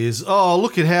moment, is, oh,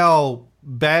 look at how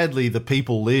badly the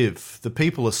people live. The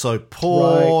people are so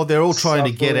poor. They're all trying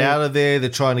to get out of there. They're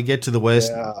trying to get to the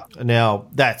West. Yeah. Now,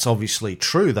 that's obviously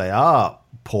true. They are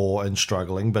poor and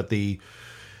struggling, but the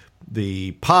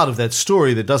part of that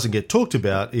story that doesn't get talked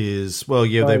about is,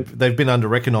 they've been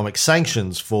under economic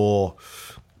sanctions for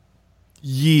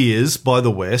years by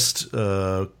the West,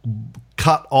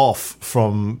 cut off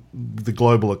from the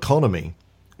global economy.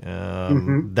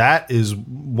 That is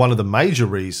one of the major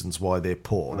reasons why they're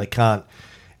poor. They can't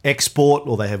export,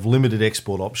 or they have limited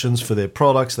export options for their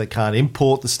products. They can't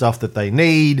import the stuff that they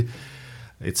need,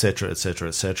 etc., etc.,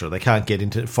 etc. They can't get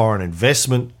into foreign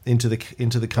investment into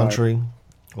the country,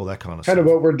 all that kind of stuff. Kind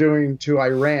of what we're doing to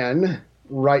Iran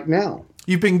right now.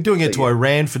 You've been doing it to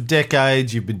Iran for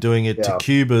decades. You've been doing it to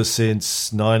Cuba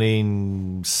since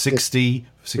 1960,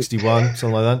 61,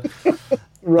 something like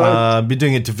that. Been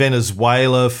doing it to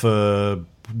Venezuela for,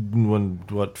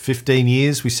 15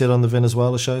 years, we said on the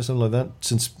Venezuela show, something like that,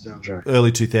 since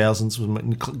early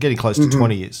 2000s, getting close to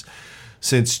 20 years,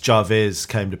 since Chavez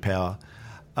came to power.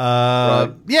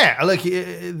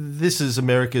 This is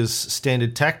America's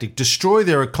standard tactic. Destroy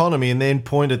their economy and then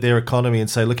point at their economy and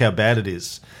say, look how bad it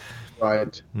is.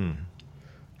 Right.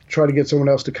 Try to get someone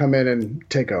else to come in and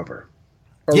take over.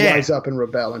 Or rise up and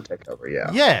rebel and take over,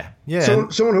 Yeah.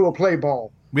 Someone who will play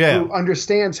ball. Yeah. Who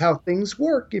understands how things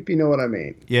work, if you know what I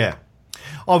mean. Yeah.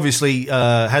 Obviously,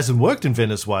 hasn't worked in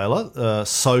Venezuela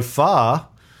so far.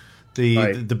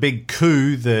 The big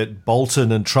coup that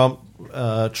Bolton and Trump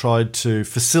tried to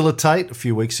facilitate a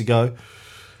few weeks ago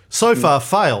so far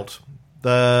failed.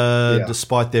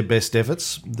 Despite their best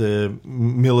efforts, the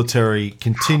military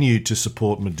continued to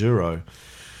support Maduro.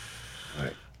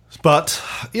 Right. But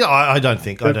I don't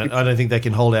think they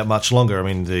can hold out much longer. I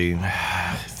mean,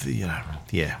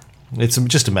 it's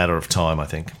just a matter of time, I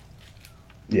think.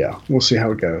 Yeah, we'll see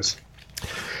how it goes.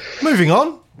 Moving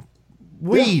on,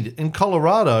 weed in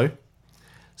Colorado.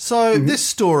 So this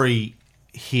story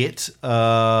hit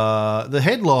the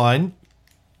headline.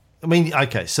 I mean,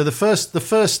 okay. So the first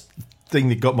thing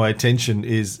that got my attention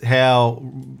is how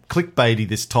clickbaity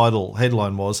this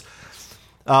headline was.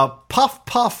 Puff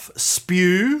puff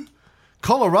spew.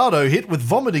 Colorado hit with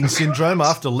vomiting syndrome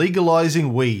after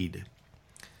legalizing weed.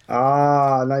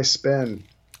 Ah, nice spin.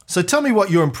 So tell me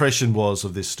what your impression was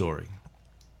of this story.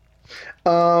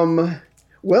 Well,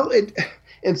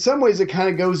 in some ways it kind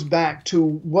of goes back to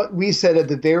what we said at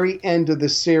the very end of the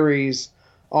series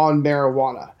on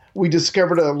marijuana. We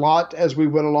discovered a lot as we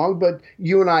went along, but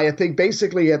you and I think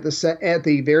basically at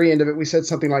the very end of it, we said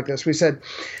something like this. We said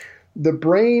the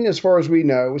brain, as far as we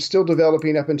know, is still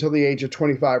developing up until the age of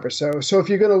 25 or so. So if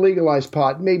you're going to legalize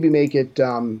pot, maybe make it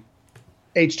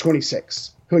age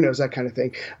 26. Who knows, that kind of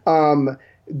thing.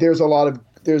 There's a lot of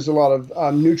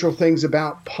neutral things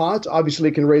about pot. Obviously,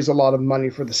 it can raise a lot of money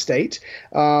for the state.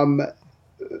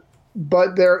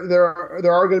 but there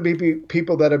are going to be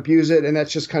people that abuse it, and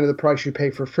that's just kind of the price you pay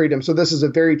for freedom. So this is a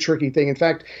very tricky thing. In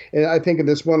fact, I think in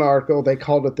this one article they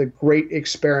called it the Great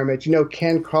Experiment.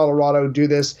 Can Colorado do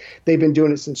this? They've been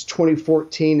doing it since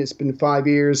 2014. It's been 5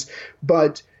 years,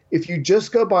 but if you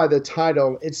just go by the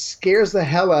title, it scares the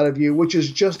hell out of you, which is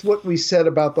just what we said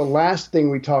about the last thing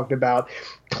we talked about,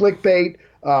 clickbait.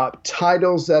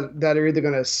 Titles that are either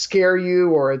going to scare you,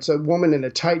 or it's a woman in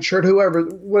a tight shirt,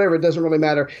 whatever, it doesn't really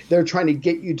matter. They're trying to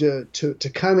get you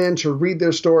to come in to read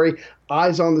their story,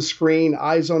 eyes on the screen,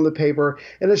 eyes on the paper,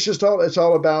 and it's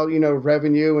all about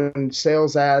revenue and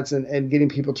sales ads and getting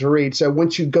people to read. So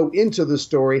once you go into the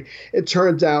story, it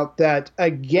turns out that,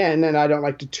 again, and I don't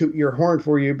like to toot your horn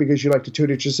for you because you like to toot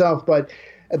it yourself, but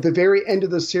at the very end of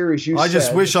the series, I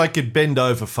just wish I could bend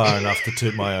over far enough to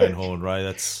toot my own horn,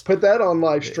 Ray. Put that on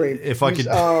live stream. If I could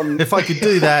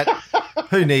do that,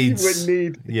 who needs?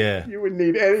 You wouldn't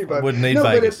need anybody. I wouldn't need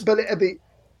Vegas. But at the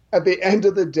end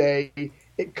of the day,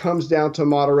 it comes down to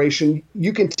moderation.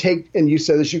 You can take, and you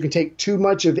said this, you can take too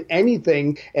much of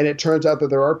anything, and it turns out that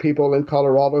there are people in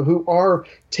Colorado who are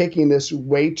taking this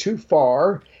way too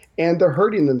far, and they're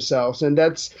hurting themselves, and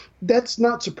that's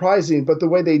not surprising. But the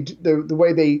way they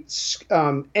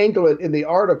angle it in the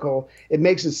article, it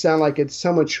makes it sound like it's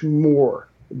so much more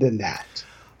than that.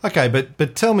 Okay,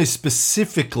 but tell me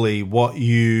specifically what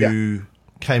you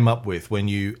came up with when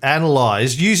you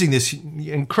analysed using this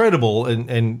incredible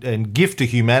and gift to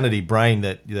humanity brain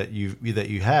that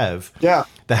you have. Yeah,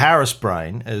 the Harris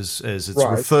brain, as it's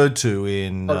referred to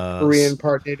in part Korean,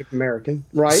 part Native American,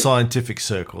 right? Scientific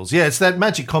circles. Yeah, it's that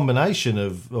magic combination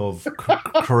of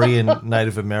Korean,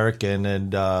 Native American,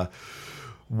 and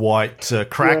white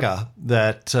cracker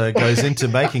that goes into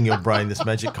making your brain this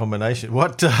magic combination.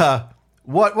 What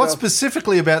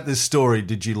specifically about this story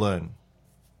did you learn?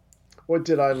 What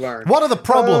did I learn? What are the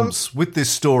problems with this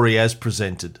story as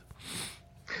presented?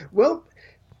 Well,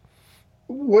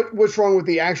 what's wrong with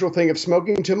the actual thing of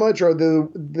smoking too much, or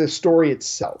the story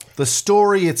itself? The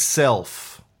story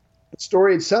itself. The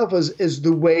story itself is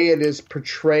the way it is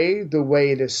portrayed, the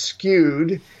way it is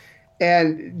skewed,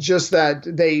 and just that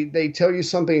they tell you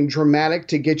something dramatic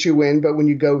to get you in, but when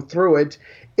you go through it,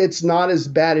 it's not as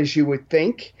bad as you would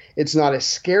think. It's not as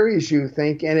scary as you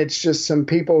think, and it's just some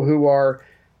people who are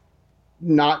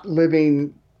not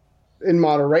living in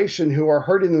moderation, who are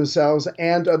hurting themselves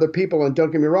and other people. And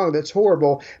don't get me wrong, that's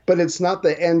horrible, but it's not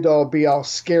the end-all be-all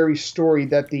scary story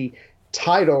that the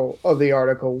title of the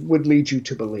article would lead you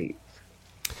to believe.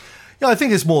 Yeah, I think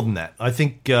there's more than that. I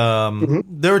think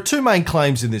there are two main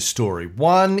claims in this story.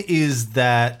 One is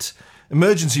that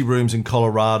emergency rooms in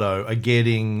Colorado are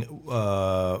getting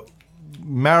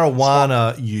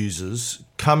marijuana users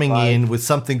coming in with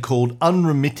something called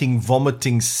unremitting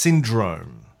vomiting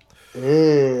syndrome.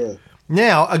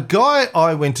 Now, a guy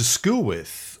I went to school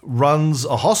with runs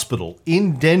a hospital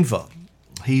in Denver.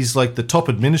 He's like the top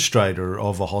administrator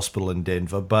of a hospital in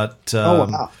Denver, but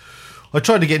I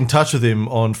tried to get in touch with him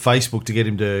on Facebook to get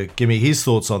him to give me his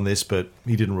thoughts on this, but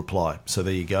he didn't reply. So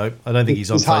there you go. I don't think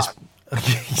he's on Facebook.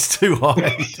 He's too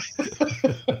high.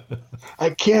 I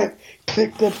can't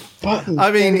click the button.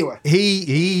 I mean, anyway.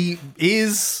 he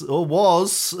is or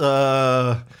was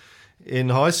in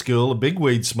high school a big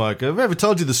weed smoker. Have I ever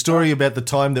told you the story about the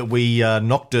time that we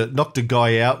knocked a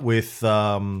guy out with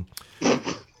chloroform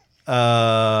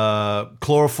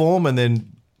and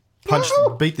then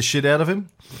beat the shit out of him?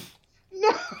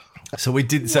 No. So we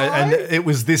did. So, and it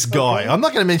was this guy. Okay. I'm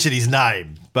not going to mention his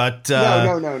name, but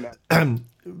no.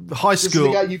 High school. This is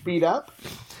the guy you beat up?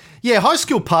 Yeah, high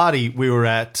school party we were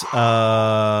at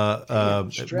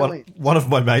one of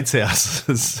my mates'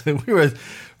 houses. we were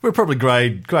probably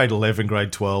grade 11,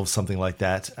 grade 12, something like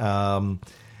that.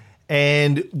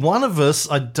 And one of us,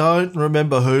 I don't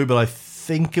remember who, but I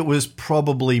think it was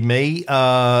probably me,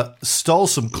 stole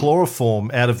some chloroform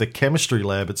out of the chemistry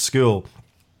lab at school.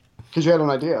 Because you had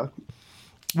an idea.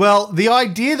 Well, the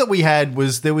idea that we had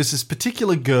was there was this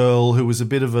particular girl who was a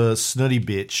bit of a snooty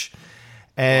bitch.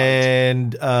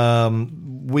 And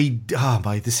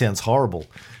mate, this sounds horrible.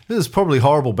 This is probably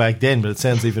horrible back then, but it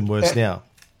sounds even worse now.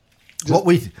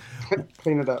 Clean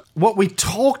it up. What we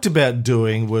talked about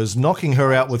doing was knocking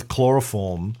her out with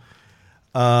chloroform,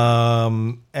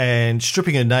 and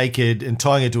stripping her naked and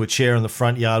tying her to a chair in the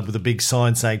front yard with a big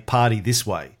sign saying "Party this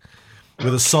way,"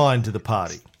 with a sign to the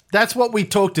party. That's what we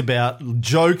talked about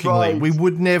jokingly. Right. We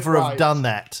would never have done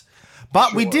that.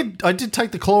 But sure. I did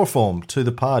take the chloroform to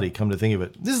the party, come to think of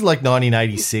it. This is like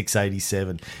 1986,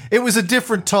 87. It was a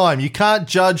different time. You can't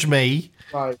judge me.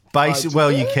 Right.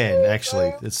 Well, you can,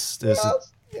 actually. Yes,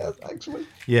 actually.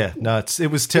 Yeah, no,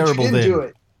 it was terrible then. Do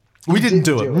it. We didn't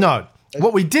do it. No.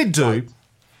 What we did do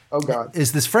Oh, God.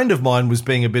 is this friend of mine was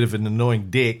being a bit of an annoying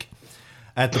dick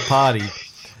at the party.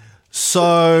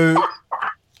 So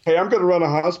Hey, I'm going to run a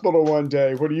hospital one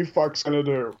day. What are you fucks going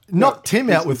to do? knocked him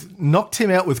out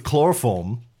with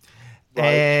chloroform. Right.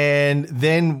 And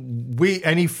then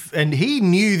he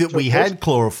knew that we had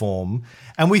chloroform,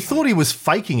 and we thought he was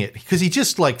faking it because he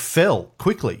just like fell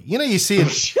quickly. You know, you see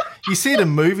it in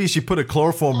movies. You put a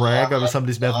chloroform rag over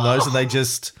somebody's mouth and nose, and they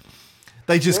just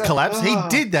collapse. He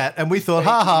did that, and we thought,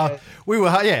 ha ha. We were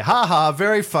ha ha,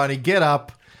 very funny. Get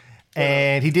up,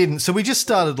 and he didn't. So we just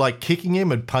started like kicking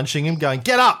him and punching him, going,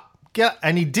 get up,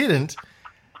 and he didn't.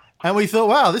 And we thought,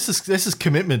 wow, this is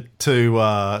commitment to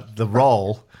the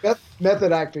role.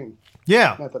 Method acting.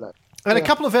 Yeah. Method acting. And a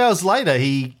couple of hours later,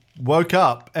 he woke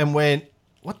up and went,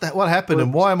 what happened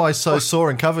and why am I so sore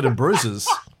and covered in bruises?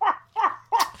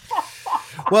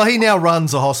 Well, he now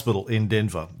runs a hospital in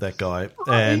Denver, that guy.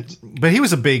 But he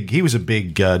was a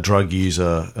big drug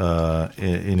user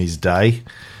in his day,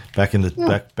 back in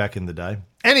the day.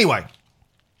 Anyway,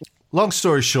 long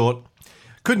story short,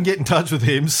 couldn't get in touch with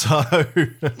him, so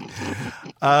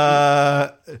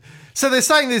so they're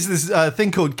saying there's this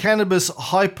thing called cannabis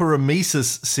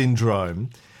hyperemesis syndrome.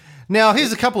 Now,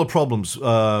 here's a couple of problems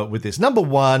with this. Number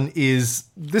one is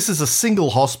this is a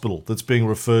single hospital that's being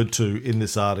referred to in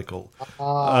this article.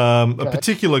 A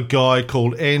particular guy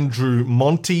called Andrew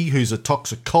Monty, who's a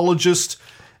toxicologist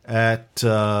at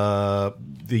the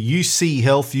UC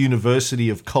Health University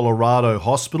of Colorado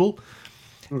Hospital,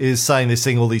 is saying they're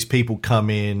seeing all these people come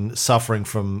in suffering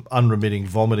from unremitting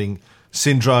vomiting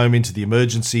syndrome into the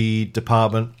emergency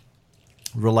department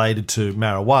related to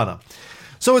marijuana.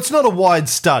 So it's not a wide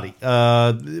study.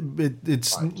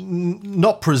 It's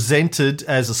not presented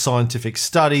as a scientific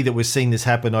study that we're seeing this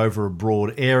happen over a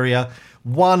broad area.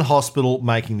 One hospital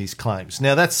making these claims.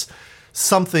 Now, that's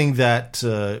something that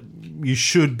you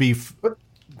should be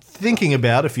thinking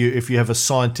about if you have a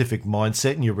scientific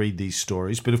mindset and you read these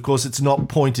stories. But, of course, it's not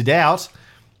pointed out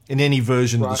in any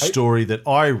version of the story that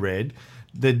I read.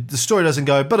 The story doesn't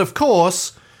go, but, of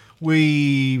course,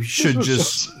 we should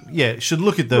should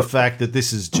look at the fact that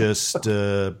this is just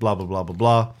blah, blah, blah, blah,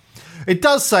 blah. It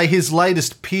does say his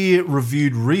latest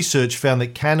peer-reviewed research found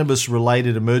that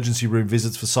cannabis-related emergency room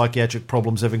visits for psychiatric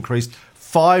problems have increased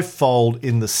 5-fold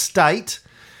in the state,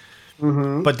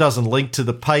 but doesn't link to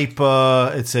the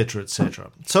paper, etc.,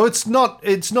 etc. So it's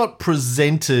not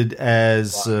presented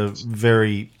as a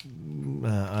very,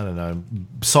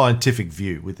 scientific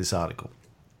view with this article.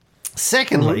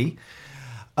 Secondly,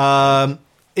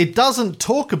 it doesn't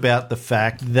talk about the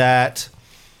fact that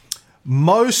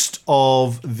most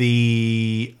of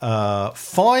the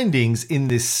findings in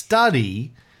this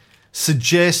study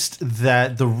suggest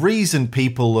that the reason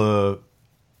people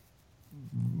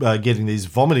are getting these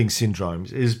vomiting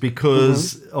syndromes is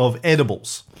because of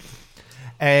edibles.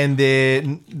 And they're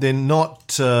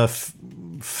not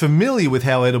familiar with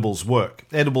how edibles work.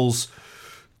 Edibles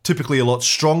typically a lot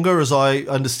stronger, as I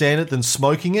understand it, than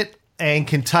smoking it, and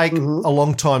can take a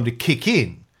long time to kick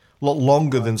in, a lot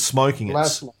longer than smoking it.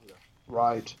 Last longer.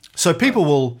 Right. So people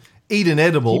will eat an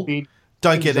edible,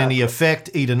 don't get any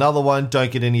effect, eat another one, don't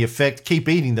get any effect, keep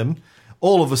eating them.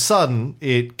 All of a sudden,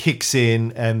 it kicks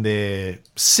in and they're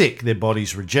sick. Their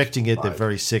body's rejecting it. Right. They're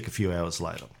very sick a few hours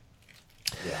later.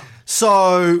 Yeah.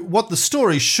 So what the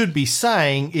story should be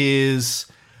saying is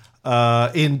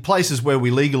in places where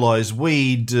we legalize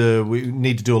weed, we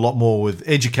need to do a lot more with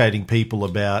educating people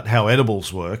about how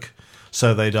edibles work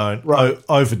so they don't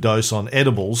overdose on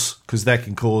edibles, because that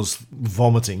can cause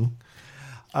vomiting.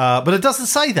 But it doesn't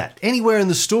say that anywhere in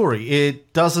the story.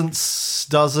 It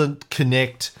doesn't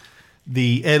connect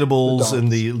the edibles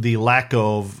and the lack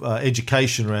of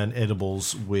education around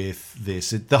edibles with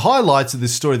this. The highlights of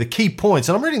this story, the key points,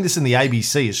 and I'm reading this in the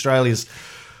ABC, Australia's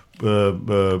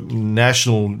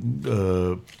national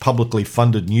publicly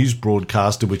funded news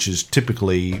broadcaster, which is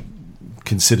typically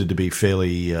considered to be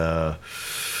fairly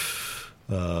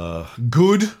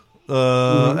good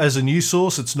as a news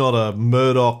source. It's not a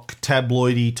Murdoch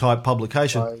tabloidy type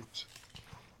publication. Right.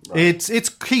 Its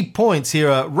key points here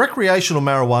are: recreational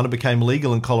marijuana became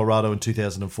legal in Colorado in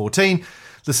 2014.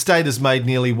 The state has made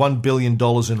nearly $1 billion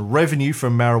in revenue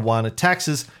from marijuana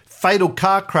taxes. Fatal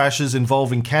car crashes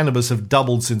involving cannabis have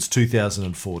doubled since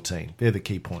 2014. They're the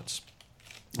key points.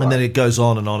 Right. And then it goes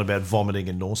on and on about vomiting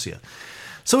and nausea.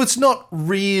 So it's not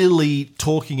really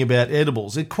talking about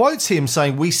edibles. It quotes him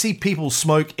saying, we see people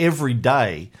smoke every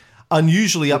day,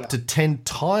 unusually up to 10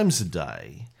 times a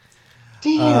day.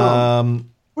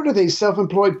 Damn. What are they,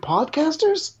 self-employed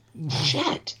podcasters?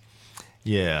 Shit.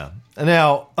 Yeah.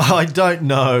 Now, I don't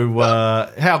know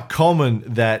how common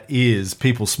that is,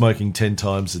 people smoking 10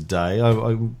 times a day.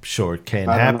 I'm sure it can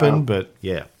happen, but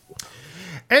yeah.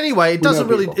 Anyway, it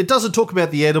doesn't talk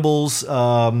about the edibles.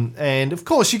 And, of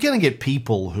course, you're going to get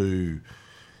people who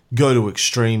go to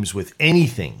extremes with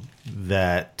anything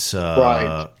that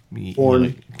can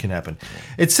happen.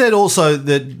 It said also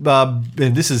that,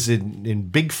 and this is in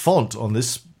big font on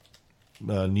this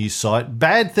news site,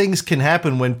 bad things can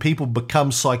happen when people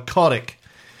become psychotic.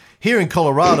 Here in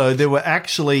Colorado, there were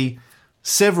actually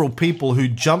several people who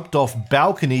jumped off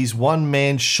balconies. One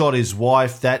man shot his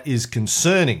wife. That is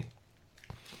concerning.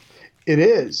 It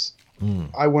is.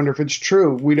 I wonder if it's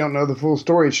true. We don't know the full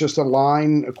story. It's just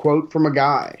a quote from a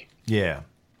guy. Yeah.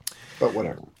 But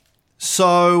whatever.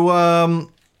 So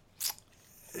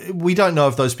we don't know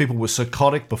if those people were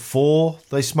psychotic before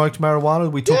they smoked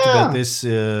marijuana. We talked about this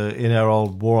in our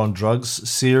old War on Drugs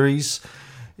series.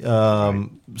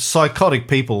 Psychotic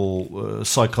people,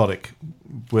 psychotic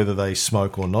whether they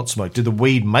smoke or not smoke. Did the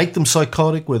weed make them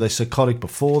psychotic? Were they psychotic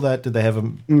before that? Did they have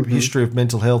a history of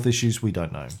mental health issues? We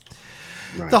don't know.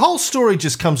 Right. The whole story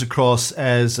just comes across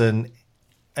as a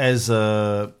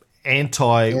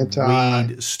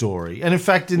anti-weed story. And in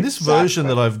fact, in this version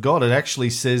that I've got, it actually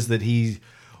says that he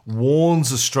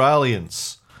warns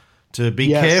Australians to be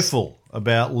careful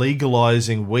about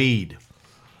legalizing weed.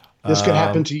 This could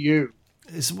happen to you.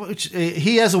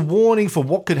 He has a warning for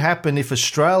what could happen if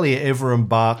Australia ever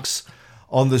embarks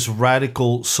on this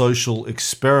radical social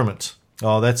experiment.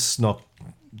 Oh, that's not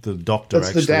the doctor, that's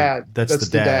actually. The dad. That's the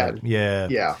dad. Yeah.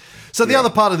 Yeah. So the other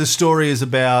part of the story is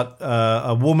about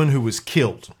a woman who was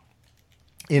killed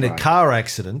in a car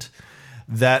accident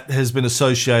that has been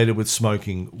associated with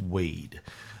smoking weed.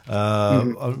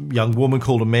 A young woman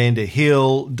called Amanda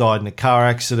Hill died in a car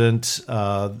accident.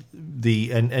 And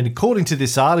according to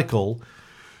this article,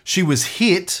 she was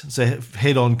hit, it's a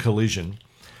head-on collision,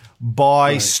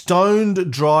 by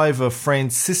stoned driver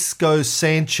Francisco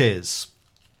Sanchez.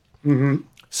 Mm-hmm.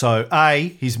 So,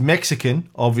 he's Mexican,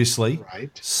 obviously. Right.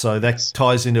 So that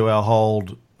ties into our whole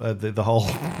the whole.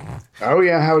 Oh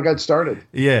yeah, how it got started.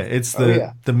 Yeah, it's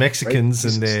the Mexicans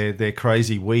and their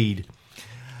crazy weed.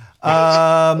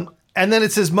 And then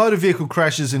it says motor vehicle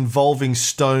crashes involving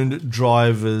stoned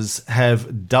drivers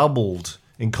have doubled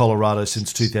in Colorado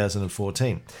since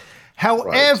 2014.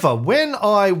 However, when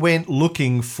I went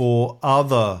looking for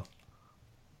other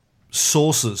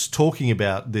sources talking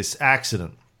about this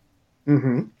accident,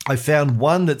 I found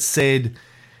one that said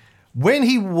when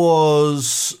he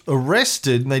was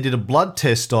arrested and they did a blood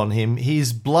test on him,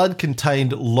 his blood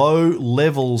contained low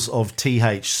levels of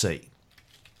THC.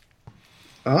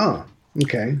 Oh,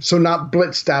 okay. So not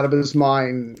blitzed out of his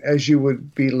mind as you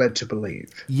would be led to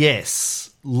believe.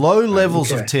 Yes. Low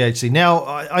levels of THC. Now,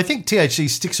 I think THC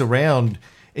sticks around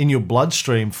in your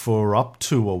bloodstream for up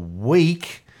to a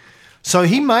week. So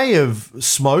he may have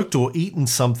smoked or eaten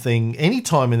something any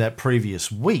time in that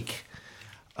previous week.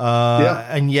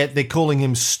 And yet they're calling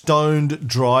him stoned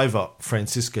driver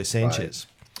Francisco Sanchez.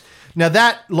 Right. Now,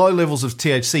 that low levels of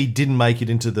THC didn't make it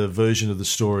into the version of the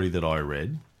story that I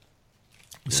read.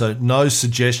 So no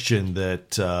suggestion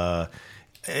that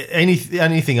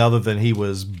anything other than he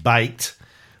was baked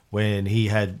when he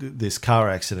had this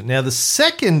car accident. Now, the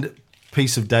second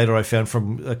piece of data I found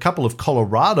from a couple of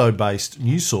Colorado-based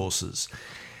news sources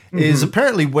is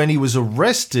apparently when he was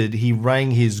arrested, he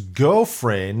rang his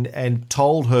girlfriend and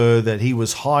told her that he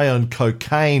was high on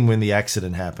cocaine when the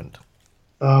accident happened.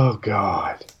 Oh,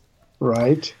 God.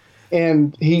 Right.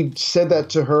 And he said that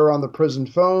to her on the prison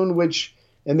phone, which...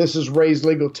 And this is Ray's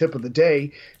legal tip of the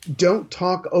day. Don't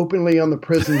talk openly on the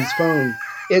prison's phone.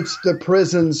 It's the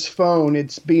prison's phone.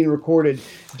 It's being recorded.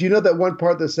 Do you know that one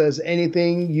part that says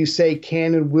anything you say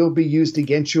can and will be used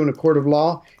against you in a court of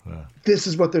law? This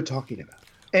is what they're talking about.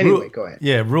 Anyway, go ahead.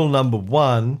 Yeah, rule number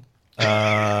 1,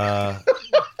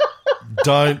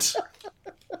 don't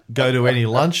go to any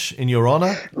lunch in your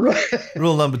honor. Right.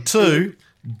 Rule number 2,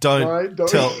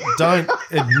 don't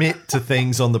admit to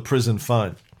things on the prison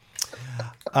phone.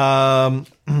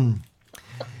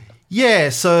 Yeah,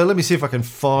 so let me see if I can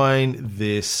find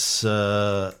this.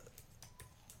 Here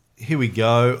we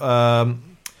go.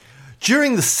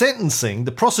 During the sentencing,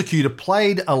 the prosecutor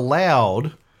played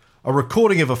aloud a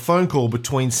recording of a phone call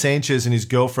between Sanchez and his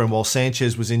girlfriend while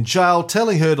Sanchez was in jail,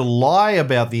 telling her to lie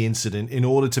about the incident in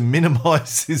order to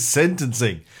minimize his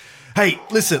sentencing. Hey,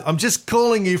 listen, I'm just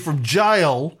calling you from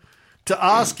jail to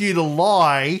ask you to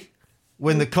lie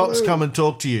when the cops come and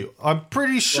talk to you. I'm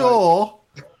pretty sure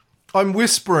I'm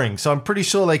whispering, so I'm pretty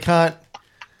sure they can't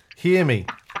hear me.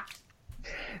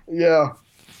 Yeah.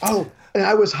 Oh, And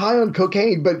I was high on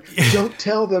cocaine, but don't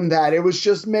tell them that. It was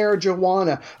just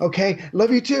marijuana. Okay,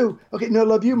 love you too. Okay, no,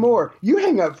 love you more. You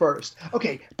hang up first.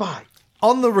 Okay, bye.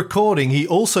 On the recording, he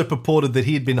also purported that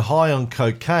he had been high on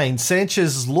cocaine.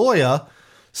 Sanchez's lawyer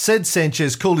said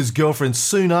Sanchez called his girlfriend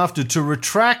soon after to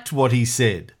retract what he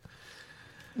said.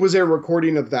 Was there a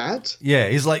recording of that? Yeah,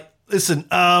 he's like, listen,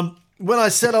 when I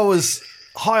said I was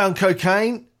high on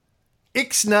cocaine,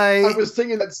 Ixnay... I was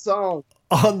singing that song.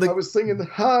 I was singing the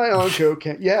high on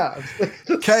cocaine. Yeah.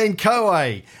 Cane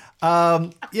Koei.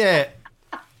 Yeah.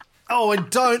 Oh, and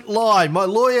don't lie. My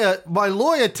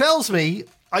lawyer tells me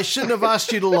I shouldn't have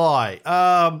asked you to lie.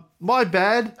 My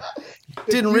bad.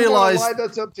 Didn't realize. Lie,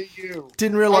 that's up to you.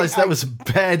 Didn't realize that was a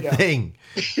bad thing.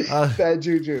 Bad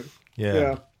juju.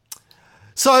 Yeah.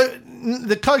 So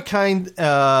the cocaine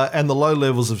and the low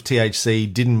levels of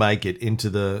THC didn't make it into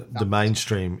the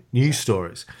mainstream news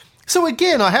stories. So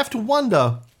again, I have to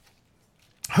wonder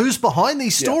who's behind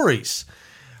these stories.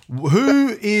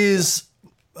 Who is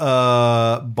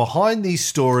behind these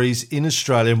stories in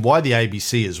Australia, and why the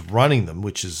ABC is running them,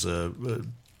 which is a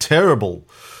terrible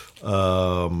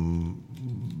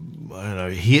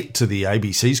hit to the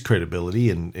ABC's credibility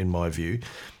in my view.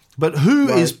 But who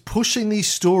is pushing these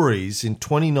stories in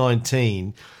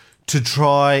 2019 to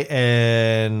try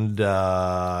and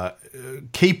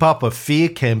keep up a fear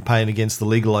campaign against the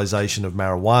legalisation of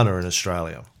marijuana in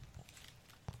Australia?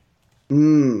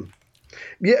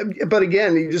 Yeah, but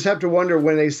again, you just have to wonder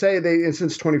when they say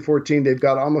since 2014 they've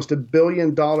got almost $1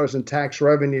 billion in tax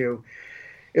revenue.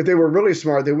 If they were really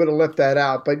smart, they would have left that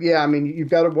out. But yeah, I mean, you've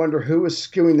got to wonder who is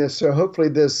skewing this. So hopefully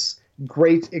this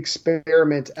great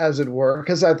experiment, as it were,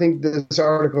 because I think this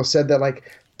article said that like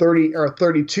 30 or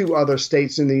 32 other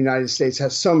states in the United States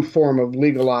has some form of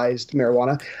legalized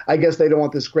marijuana. I guess they don't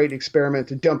want this great experiment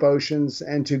to jump oceans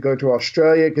and to go to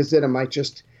Australia, because then it might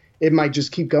just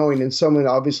keep going, and someone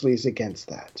obviously is against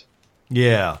that.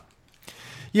 Yeah.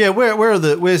 Yeah,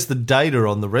 where's the data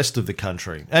on the rest of the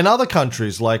country and other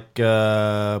countries like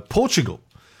Portugal?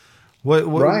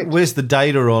 Where's the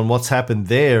data on what's happened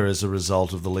there as a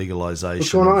result of the legalization?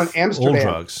 What's going on in Amsterdam? All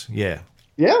drugs, yeah.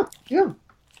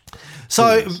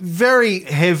 So very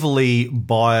heavily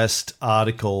biased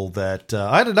article that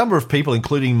I had a number of people,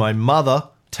 including my mother,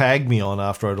 tagged me on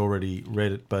after I'd already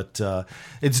read it, but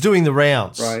it's doing the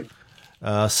rounds. Right.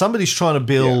 Somebody's trying to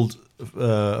build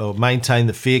or maintain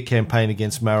the fear campaign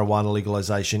against marijuana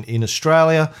legalization in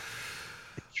Australia.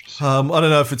 I don't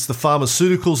know if it's the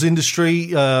pharmaceuticals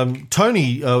industry. I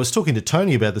was talking to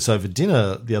Tony about this over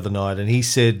dinner the other night, and he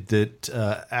said that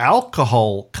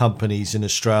alcohol companies in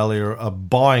Australia are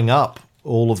buying up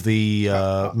all of the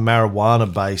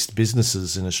marijuana-based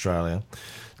businesses in Australia,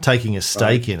 taking a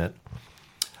stake in it.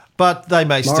 But they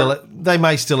may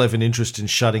still have an interest in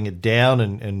shutting it down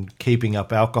and keeping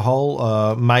up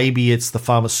alcohol. Maybe it's the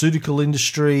pharmaceutical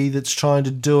industry that's trying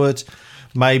to do it.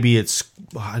 Maybe it's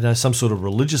some sort of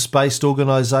religious-based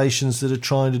organisations that are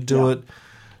trying to do it.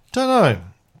 Don't know.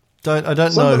 I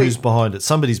don't know who's behind it.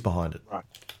 Somebody's behind it. Right.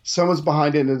 Someone's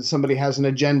behind it, and somebody has an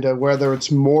agenda, whether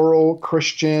it's moral,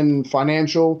 Christian,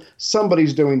 financial.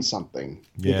 Somebody's doing something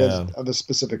because of a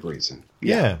specific reason.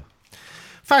 Yeah.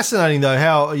 Fascinating though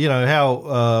how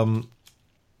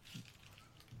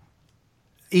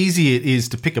easy it is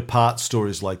to pick apart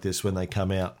stories like this when they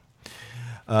come out.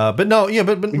 But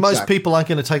exactly. Most people aren't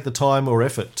going to take the time or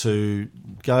effort to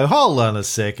go, hold on a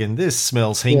second, this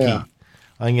smells hinky. Yeah.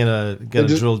 I'm going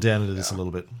to drill down into this a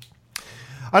little bit.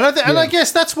 And I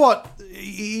guess that's what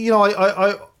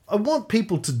I want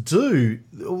people to do.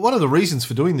 One of the reasons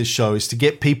for doing this show is to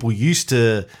get people used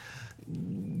to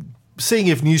seeing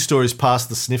if news stories pass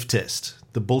the sniff test,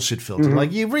 the bullshit filter.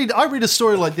 Mm-hmm. I read a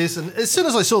story like this, and as soon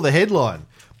as I saw the headline,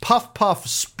 puff, puff,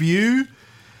 spew,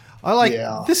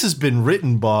 this has been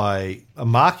written by a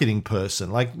marketing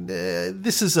person.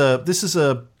 This is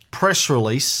a press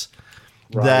release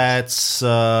that's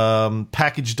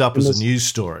packaged up as a news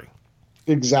story.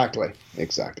 Exactly.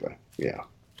 Yeah.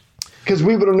 Because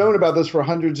we would have known about this for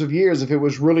hundreds of years if it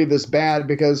was really this bad,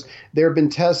 because there have been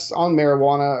tests on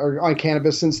marijuana or on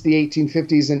cannabis since the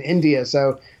 1850s in India.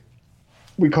 So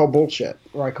I call bullshit.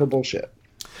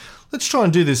 Let's try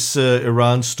and do this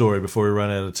Iran story before we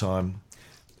run out of time.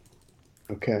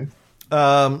 Okay.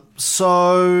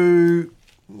 So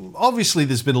obviously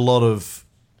there's been a lot of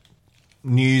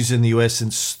news in the US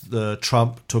since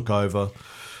Trump took over.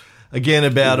 Again,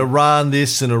 about Iran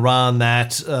this and Iran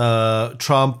that.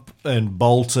 Trump and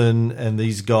Bolton and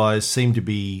these guys seem to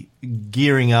be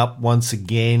gearing up once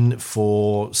again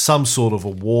for some sort of a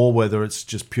war, whether it's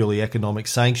just purely economic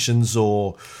sanctions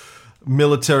or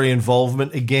military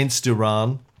involvement against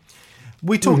Iran.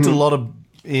 We talked a lot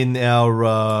in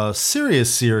our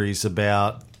Sirius series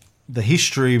about the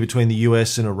history between the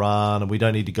US and Iran, and we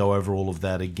don't need to go over all of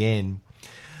that again.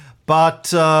 But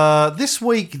this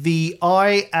week, the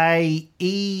IAEA,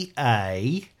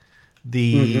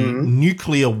 the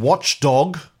nuclear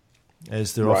watchdog,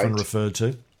 as they're often referred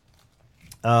to,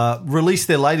 released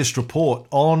their latest report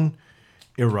on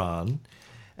Iran.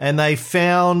 And they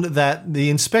found that the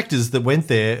inspectors that went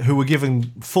there, who were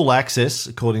given full access,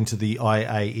 according to the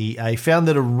IAEA, found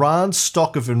that Iran's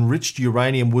stock of enriched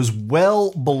uranium was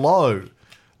well below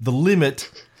the limit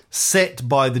set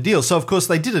by the deal. So, of course,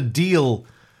 they did a deal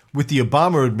with the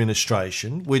Obama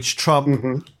administration, which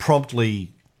Trump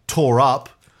promptly tore up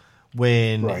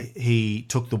when he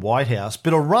took the White House.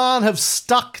 But Iran have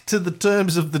stuck to the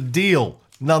terms of the deal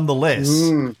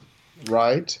nonetheless.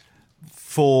 Right.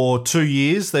 For 2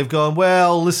 years, they've gone,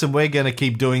 well, listen, we're going to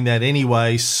keep doing that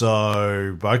anyway,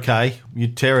 so, okay, you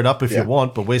tear it up if you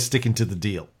want, but we're sticking to the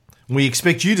deal. We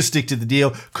expect you to stick to the deal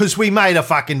because we made a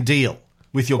fucking deal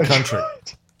with your country.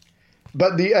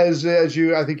 But as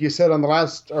you, I think you said on the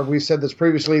last, or we said this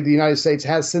previously, the United States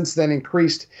has since then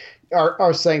increased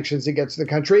our sanctions against the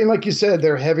country. And like you said,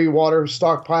 their heavy water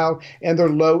stockpile and their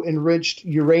low enriched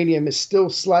uranium is still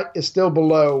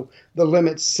below the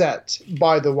limits set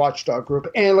by the watchdog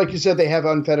group. And like you said, they have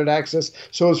unfettered access.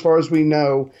 So as far as we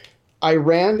know,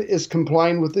 Iran is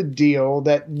complying with the deal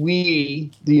that we,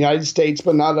 the United States,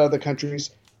 but not other countries,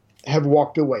 have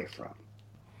walked away from.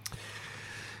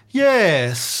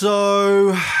 Yeah,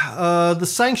 so the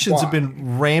sanctions have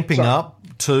been ramping up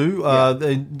too,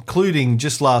 including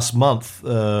just last month,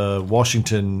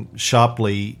 Washington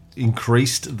sharply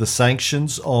increased the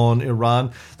sanctions on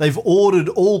Iran. They've ordered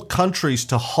all countries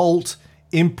to halt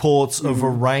imports of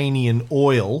Iranian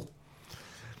oil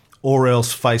or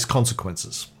else face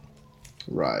consequences.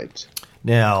 Right.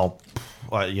 Now,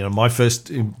 my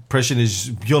first impression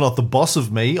is you're not the boss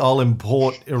of me. I'll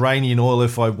import Iranian oil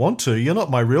if I want to. You're not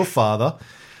my real father.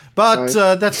 But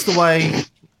that's the way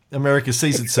America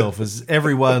sees itself, as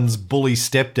everyone's bully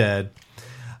stepdad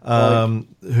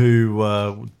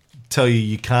who tell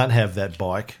you can't have that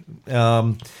bike.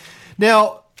 Now,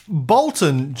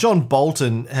 John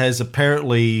Bolton has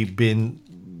apparently been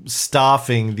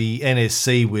staffing the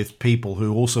NSC with people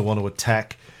who also want to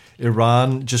attack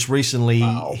Iran. Just recently,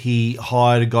 he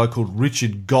hired a guy called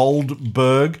Richard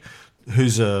Goldberg,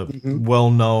 who's a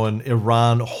well-known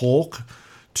Iran hawk,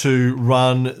 to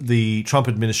run the Trump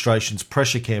administration's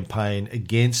pressure campaign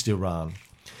against Iran.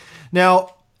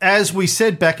 Now, as we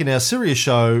said back in our Syria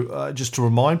show, just to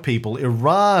remind people,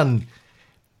 Iran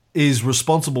is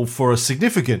responsible for a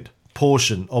significant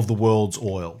portion of the world's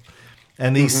oil.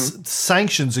 And these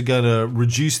sanctions are going to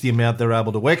reduce the amount they're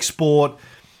able to export.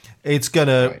 It's going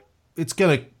to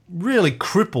really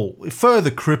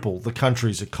further cripple the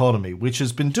country's economy, which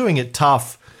has been doing it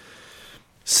tough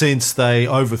since they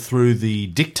overthrew the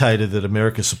dictator that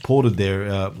America supported there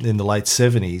in the late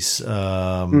 70s.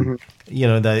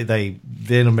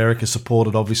 Then America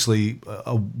supported, obviously,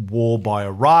 a war by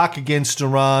Iraq against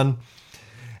Iran.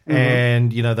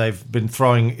 And, they've been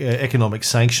throwing economic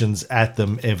sanctions at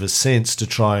them ever since to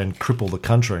try and cripple the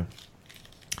country.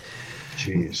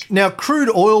 Jeez. Now,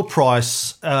 crude oil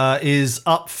price is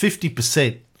up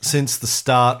 50% since the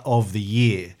start of the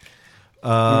year.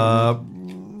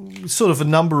 Sort of a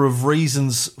number of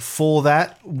reasons for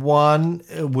that. One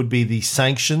would be the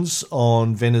sanctions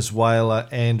on Venezuela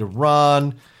and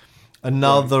Iran.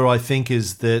 Another, I think,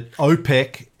 is that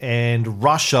OPEC and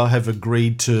Russia have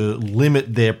agreed to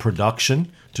limit their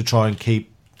production to try and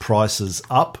keep prices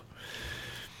up.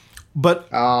 But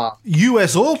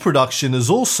US oil production is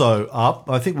also up.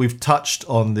 I think we've touched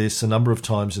on this a number of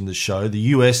times in the show. The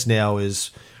US now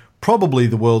is probably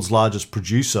the world's largest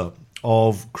producer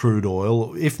of crude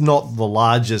oil, if not the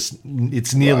largest.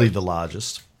 It's nearly the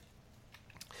largest.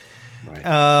 Right.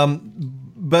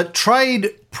 But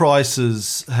trade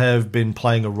prices have been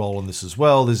playing a role in this as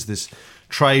well. There's this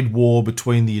trade war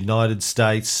between the United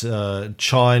States,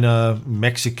 China,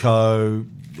 Mexico,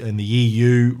 and the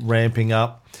EU ramping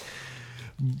up.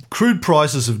 Crude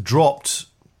prices have dropped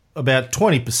about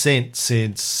 20%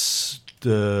 since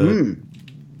the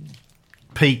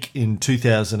peak in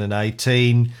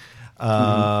 2018.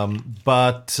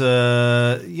 But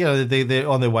they're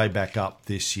on their way back up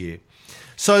this year.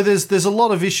 So there's a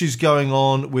lot of issues going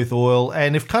on with oil,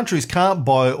 and if countries can't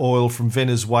buy oil from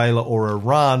Venezuela or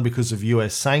Iran because of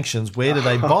US sanctions, where do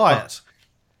they buy it?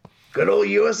 Good old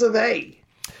US of A.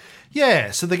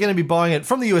 Yeah, so they're going to be buying it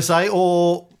from the USA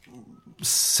or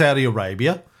Saudi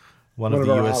Arabia, one of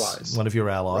your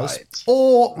allies,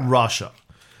 or Russia.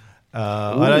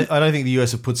 I don't think the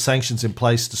US have put sanctions in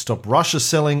place to stop Russia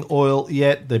selling oil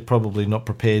yet. They're probably not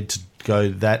prepared to go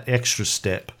that extra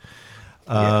step.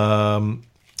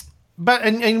 But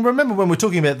remember, when we're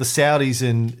talking about the Saudis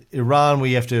and Iran,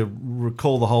 we have to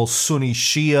recall the whole Sunni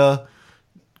Shia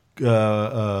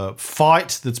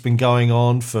fight that's been going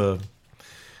on for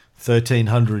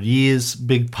 1,300 years.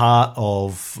 Big part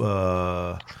of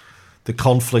the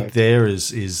conflict there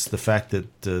is the fact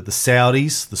that the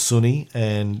Saudis, the Sunni,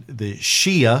 and the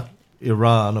Shia,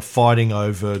 Iran, are fighting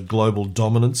over global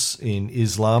dominance in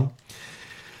Islam.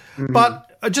 Mm-hmm. But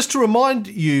just to remind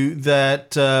you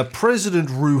that President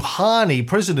of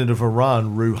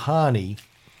Iran, Rouhani,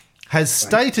 has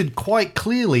stated quite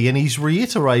clearly, and he's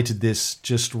reiterated this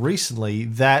just recently,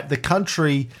 that the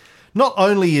country not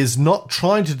only is not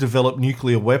trying to develop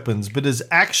nuclear weapons, but has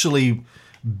actually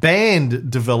banned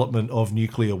development of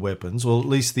nuclear weapons, or at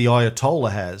least the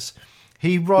Ayatollah has.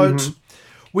 He wrote,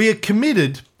 "We are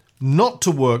committed not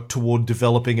to work toward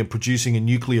developing and producing a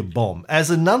nuclear bomb, as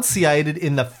enunciated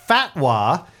in the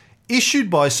fatwa issued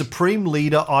by Supreme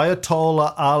Leader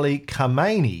Ayatollah Ali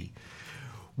Khamenei.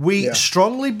 We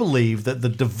strongly believe that the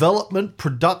development,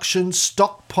 production,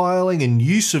 stockpiling, and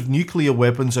use of nuclear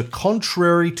weapons are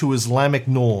contrary to Islamic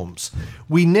norms.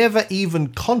 We never even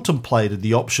contemplated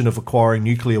the option of acquiring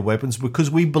nuclear weapons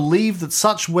because we believe that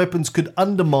such weapons could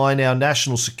undermine our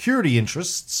national security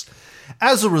interests.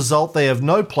 As a result, they have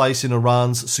no place in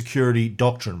Iran's security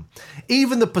doctrine.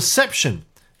 Even the perception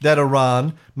that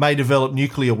Iran may develop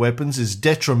nuclear weapons is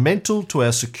detrimental to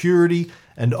our security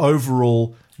and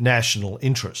overall national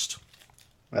interest."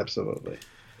 Absolutely.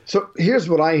 So here's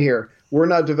what I hear. We're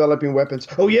not developing weapons.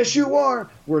 Oh, yes, you are.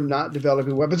 We're not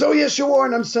developing weapons. Oh, yes, you are.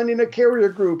 And I'm sending a carrier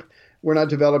group. We're not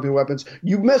developing weapons.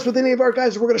 You mess with any of our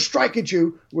guys, we're going to strike at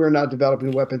you. We're not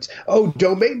developing weapons. Oh,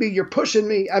 don't make me. You're pushing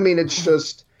me. I mean, it's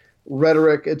just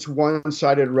rhetoric. It's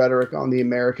one-sided rhetoric on the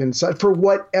American side. For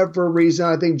whatever reason,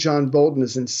 I think John Bolton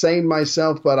is insane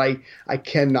myself, but I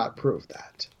cannot prove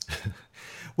that.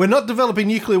 We're not developing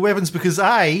nuclear weapons because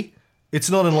A, it's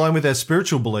not in line with our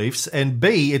spiritual beliefs, and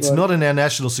B, it's not in our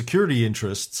national security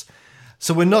interests.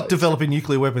 So we're not developing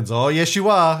nuclear weapons. Oh, yes, you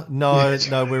are. No,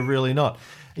 we're really not.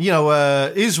 You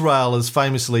know, Israel has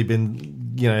famously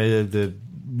been,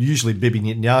 usually Bibi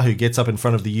Netanyahu gets up in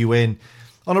front of the UN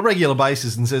on a regular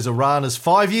basis and says Iran is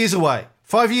 5 years away.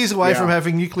 5 years away from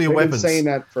having nuclear weapons. They've been saying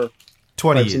that for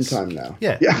 20 years. Some time now.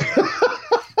 Yeah.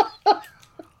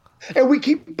 And we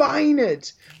keep buying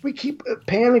it. We keep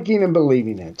panicking and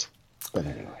believing it. But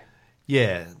anyway.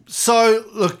 Yeah. So,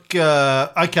 look,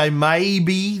 okay,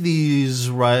 maybe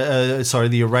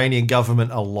the Iranian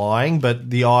government are lying, but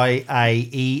the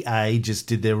IAEA just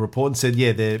did their report and said,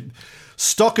 their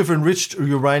stock of enriched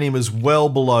uranium is well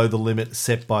below the limit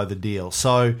set by the deal.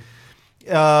 So,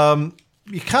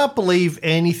 you can't believe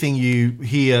anything you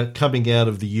hear coming out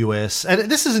of the US.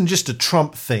 And this isn't just a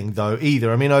Trump thing, though,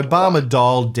 either. I mean, Obama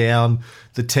dialed down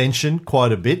the tension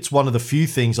quite a bit. It's one of the few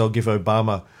things I'll give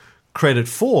Obama credit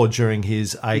for during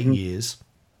his 8 years.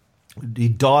 He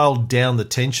dialed down the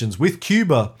tensions with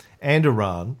Cuba and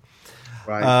Iran.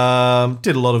 Right.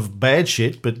 Did a lot of bad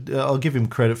shit, but I'll give him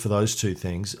credit for those two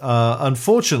things.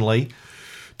 Unfortunately,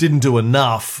 didn't do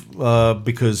enough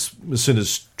because as soon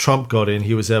as Trump got in,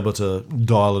 he was able to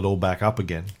dial it all back up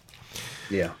again.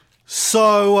 Yeah.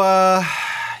 So,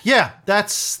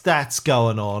 that's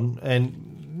going on.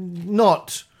 And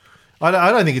I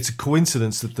don't think it's a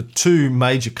coincidence that the two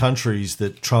major countries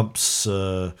that Trump's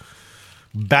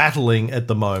battling at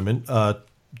the moment are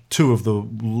two of the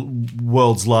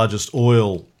world's largest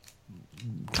oil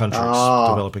countries,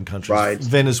 developing countries,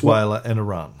 Venezuela and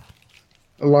Iran.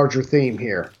 A larger theme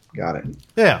here. Got it.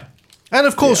 Yeah. And,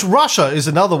 of course, Russia is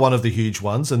another one of the huge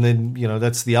ones. And then,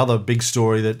 that's the other big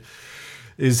story that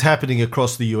is happening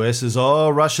across the US is,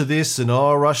 Russia this and,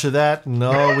 Russia that. And,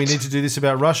 we need to do this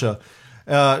about Russia.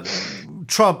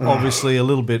 Trump, obviously, a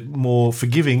little bit more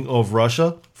forgiving of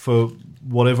Russia for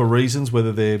whatever reasons,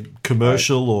 whether they're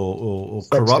commercial or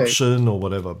corruption or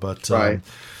whatever. But,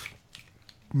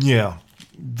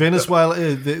 Venezuela,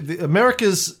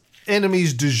 America's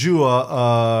enemies du jour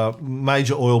are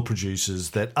major oil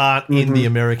producers that aren't in the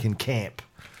American camp.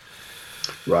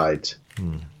 Right.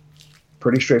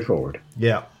 Pretty straightforward.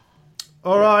 Yeah.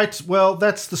 All right. Well,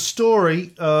 that's the story.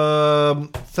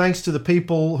 Thanks to the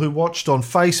people who watched on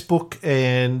Facebook,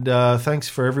 and thanks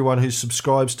for everyone who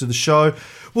subscribes to the show.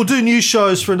 We'll do new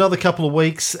shows for another couple of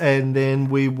weeks, and then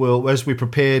we will, as we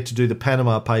prepare to do the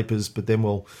Panama Papers, but then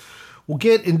we'll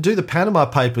get and do the Panama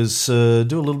Papers, do a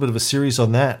little bit of a series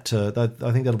on that. I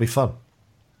think that'll be fun.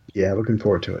 Yeah, looking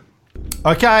forward to it.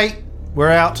 Okay, we're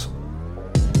out.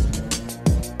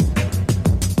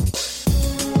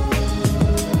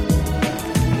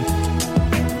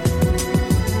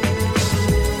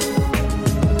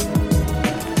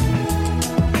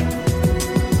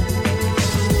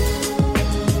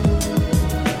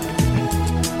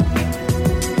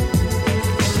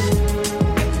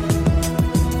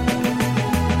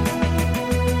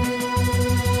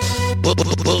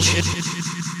 Bullshit.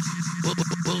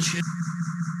 Bullshit.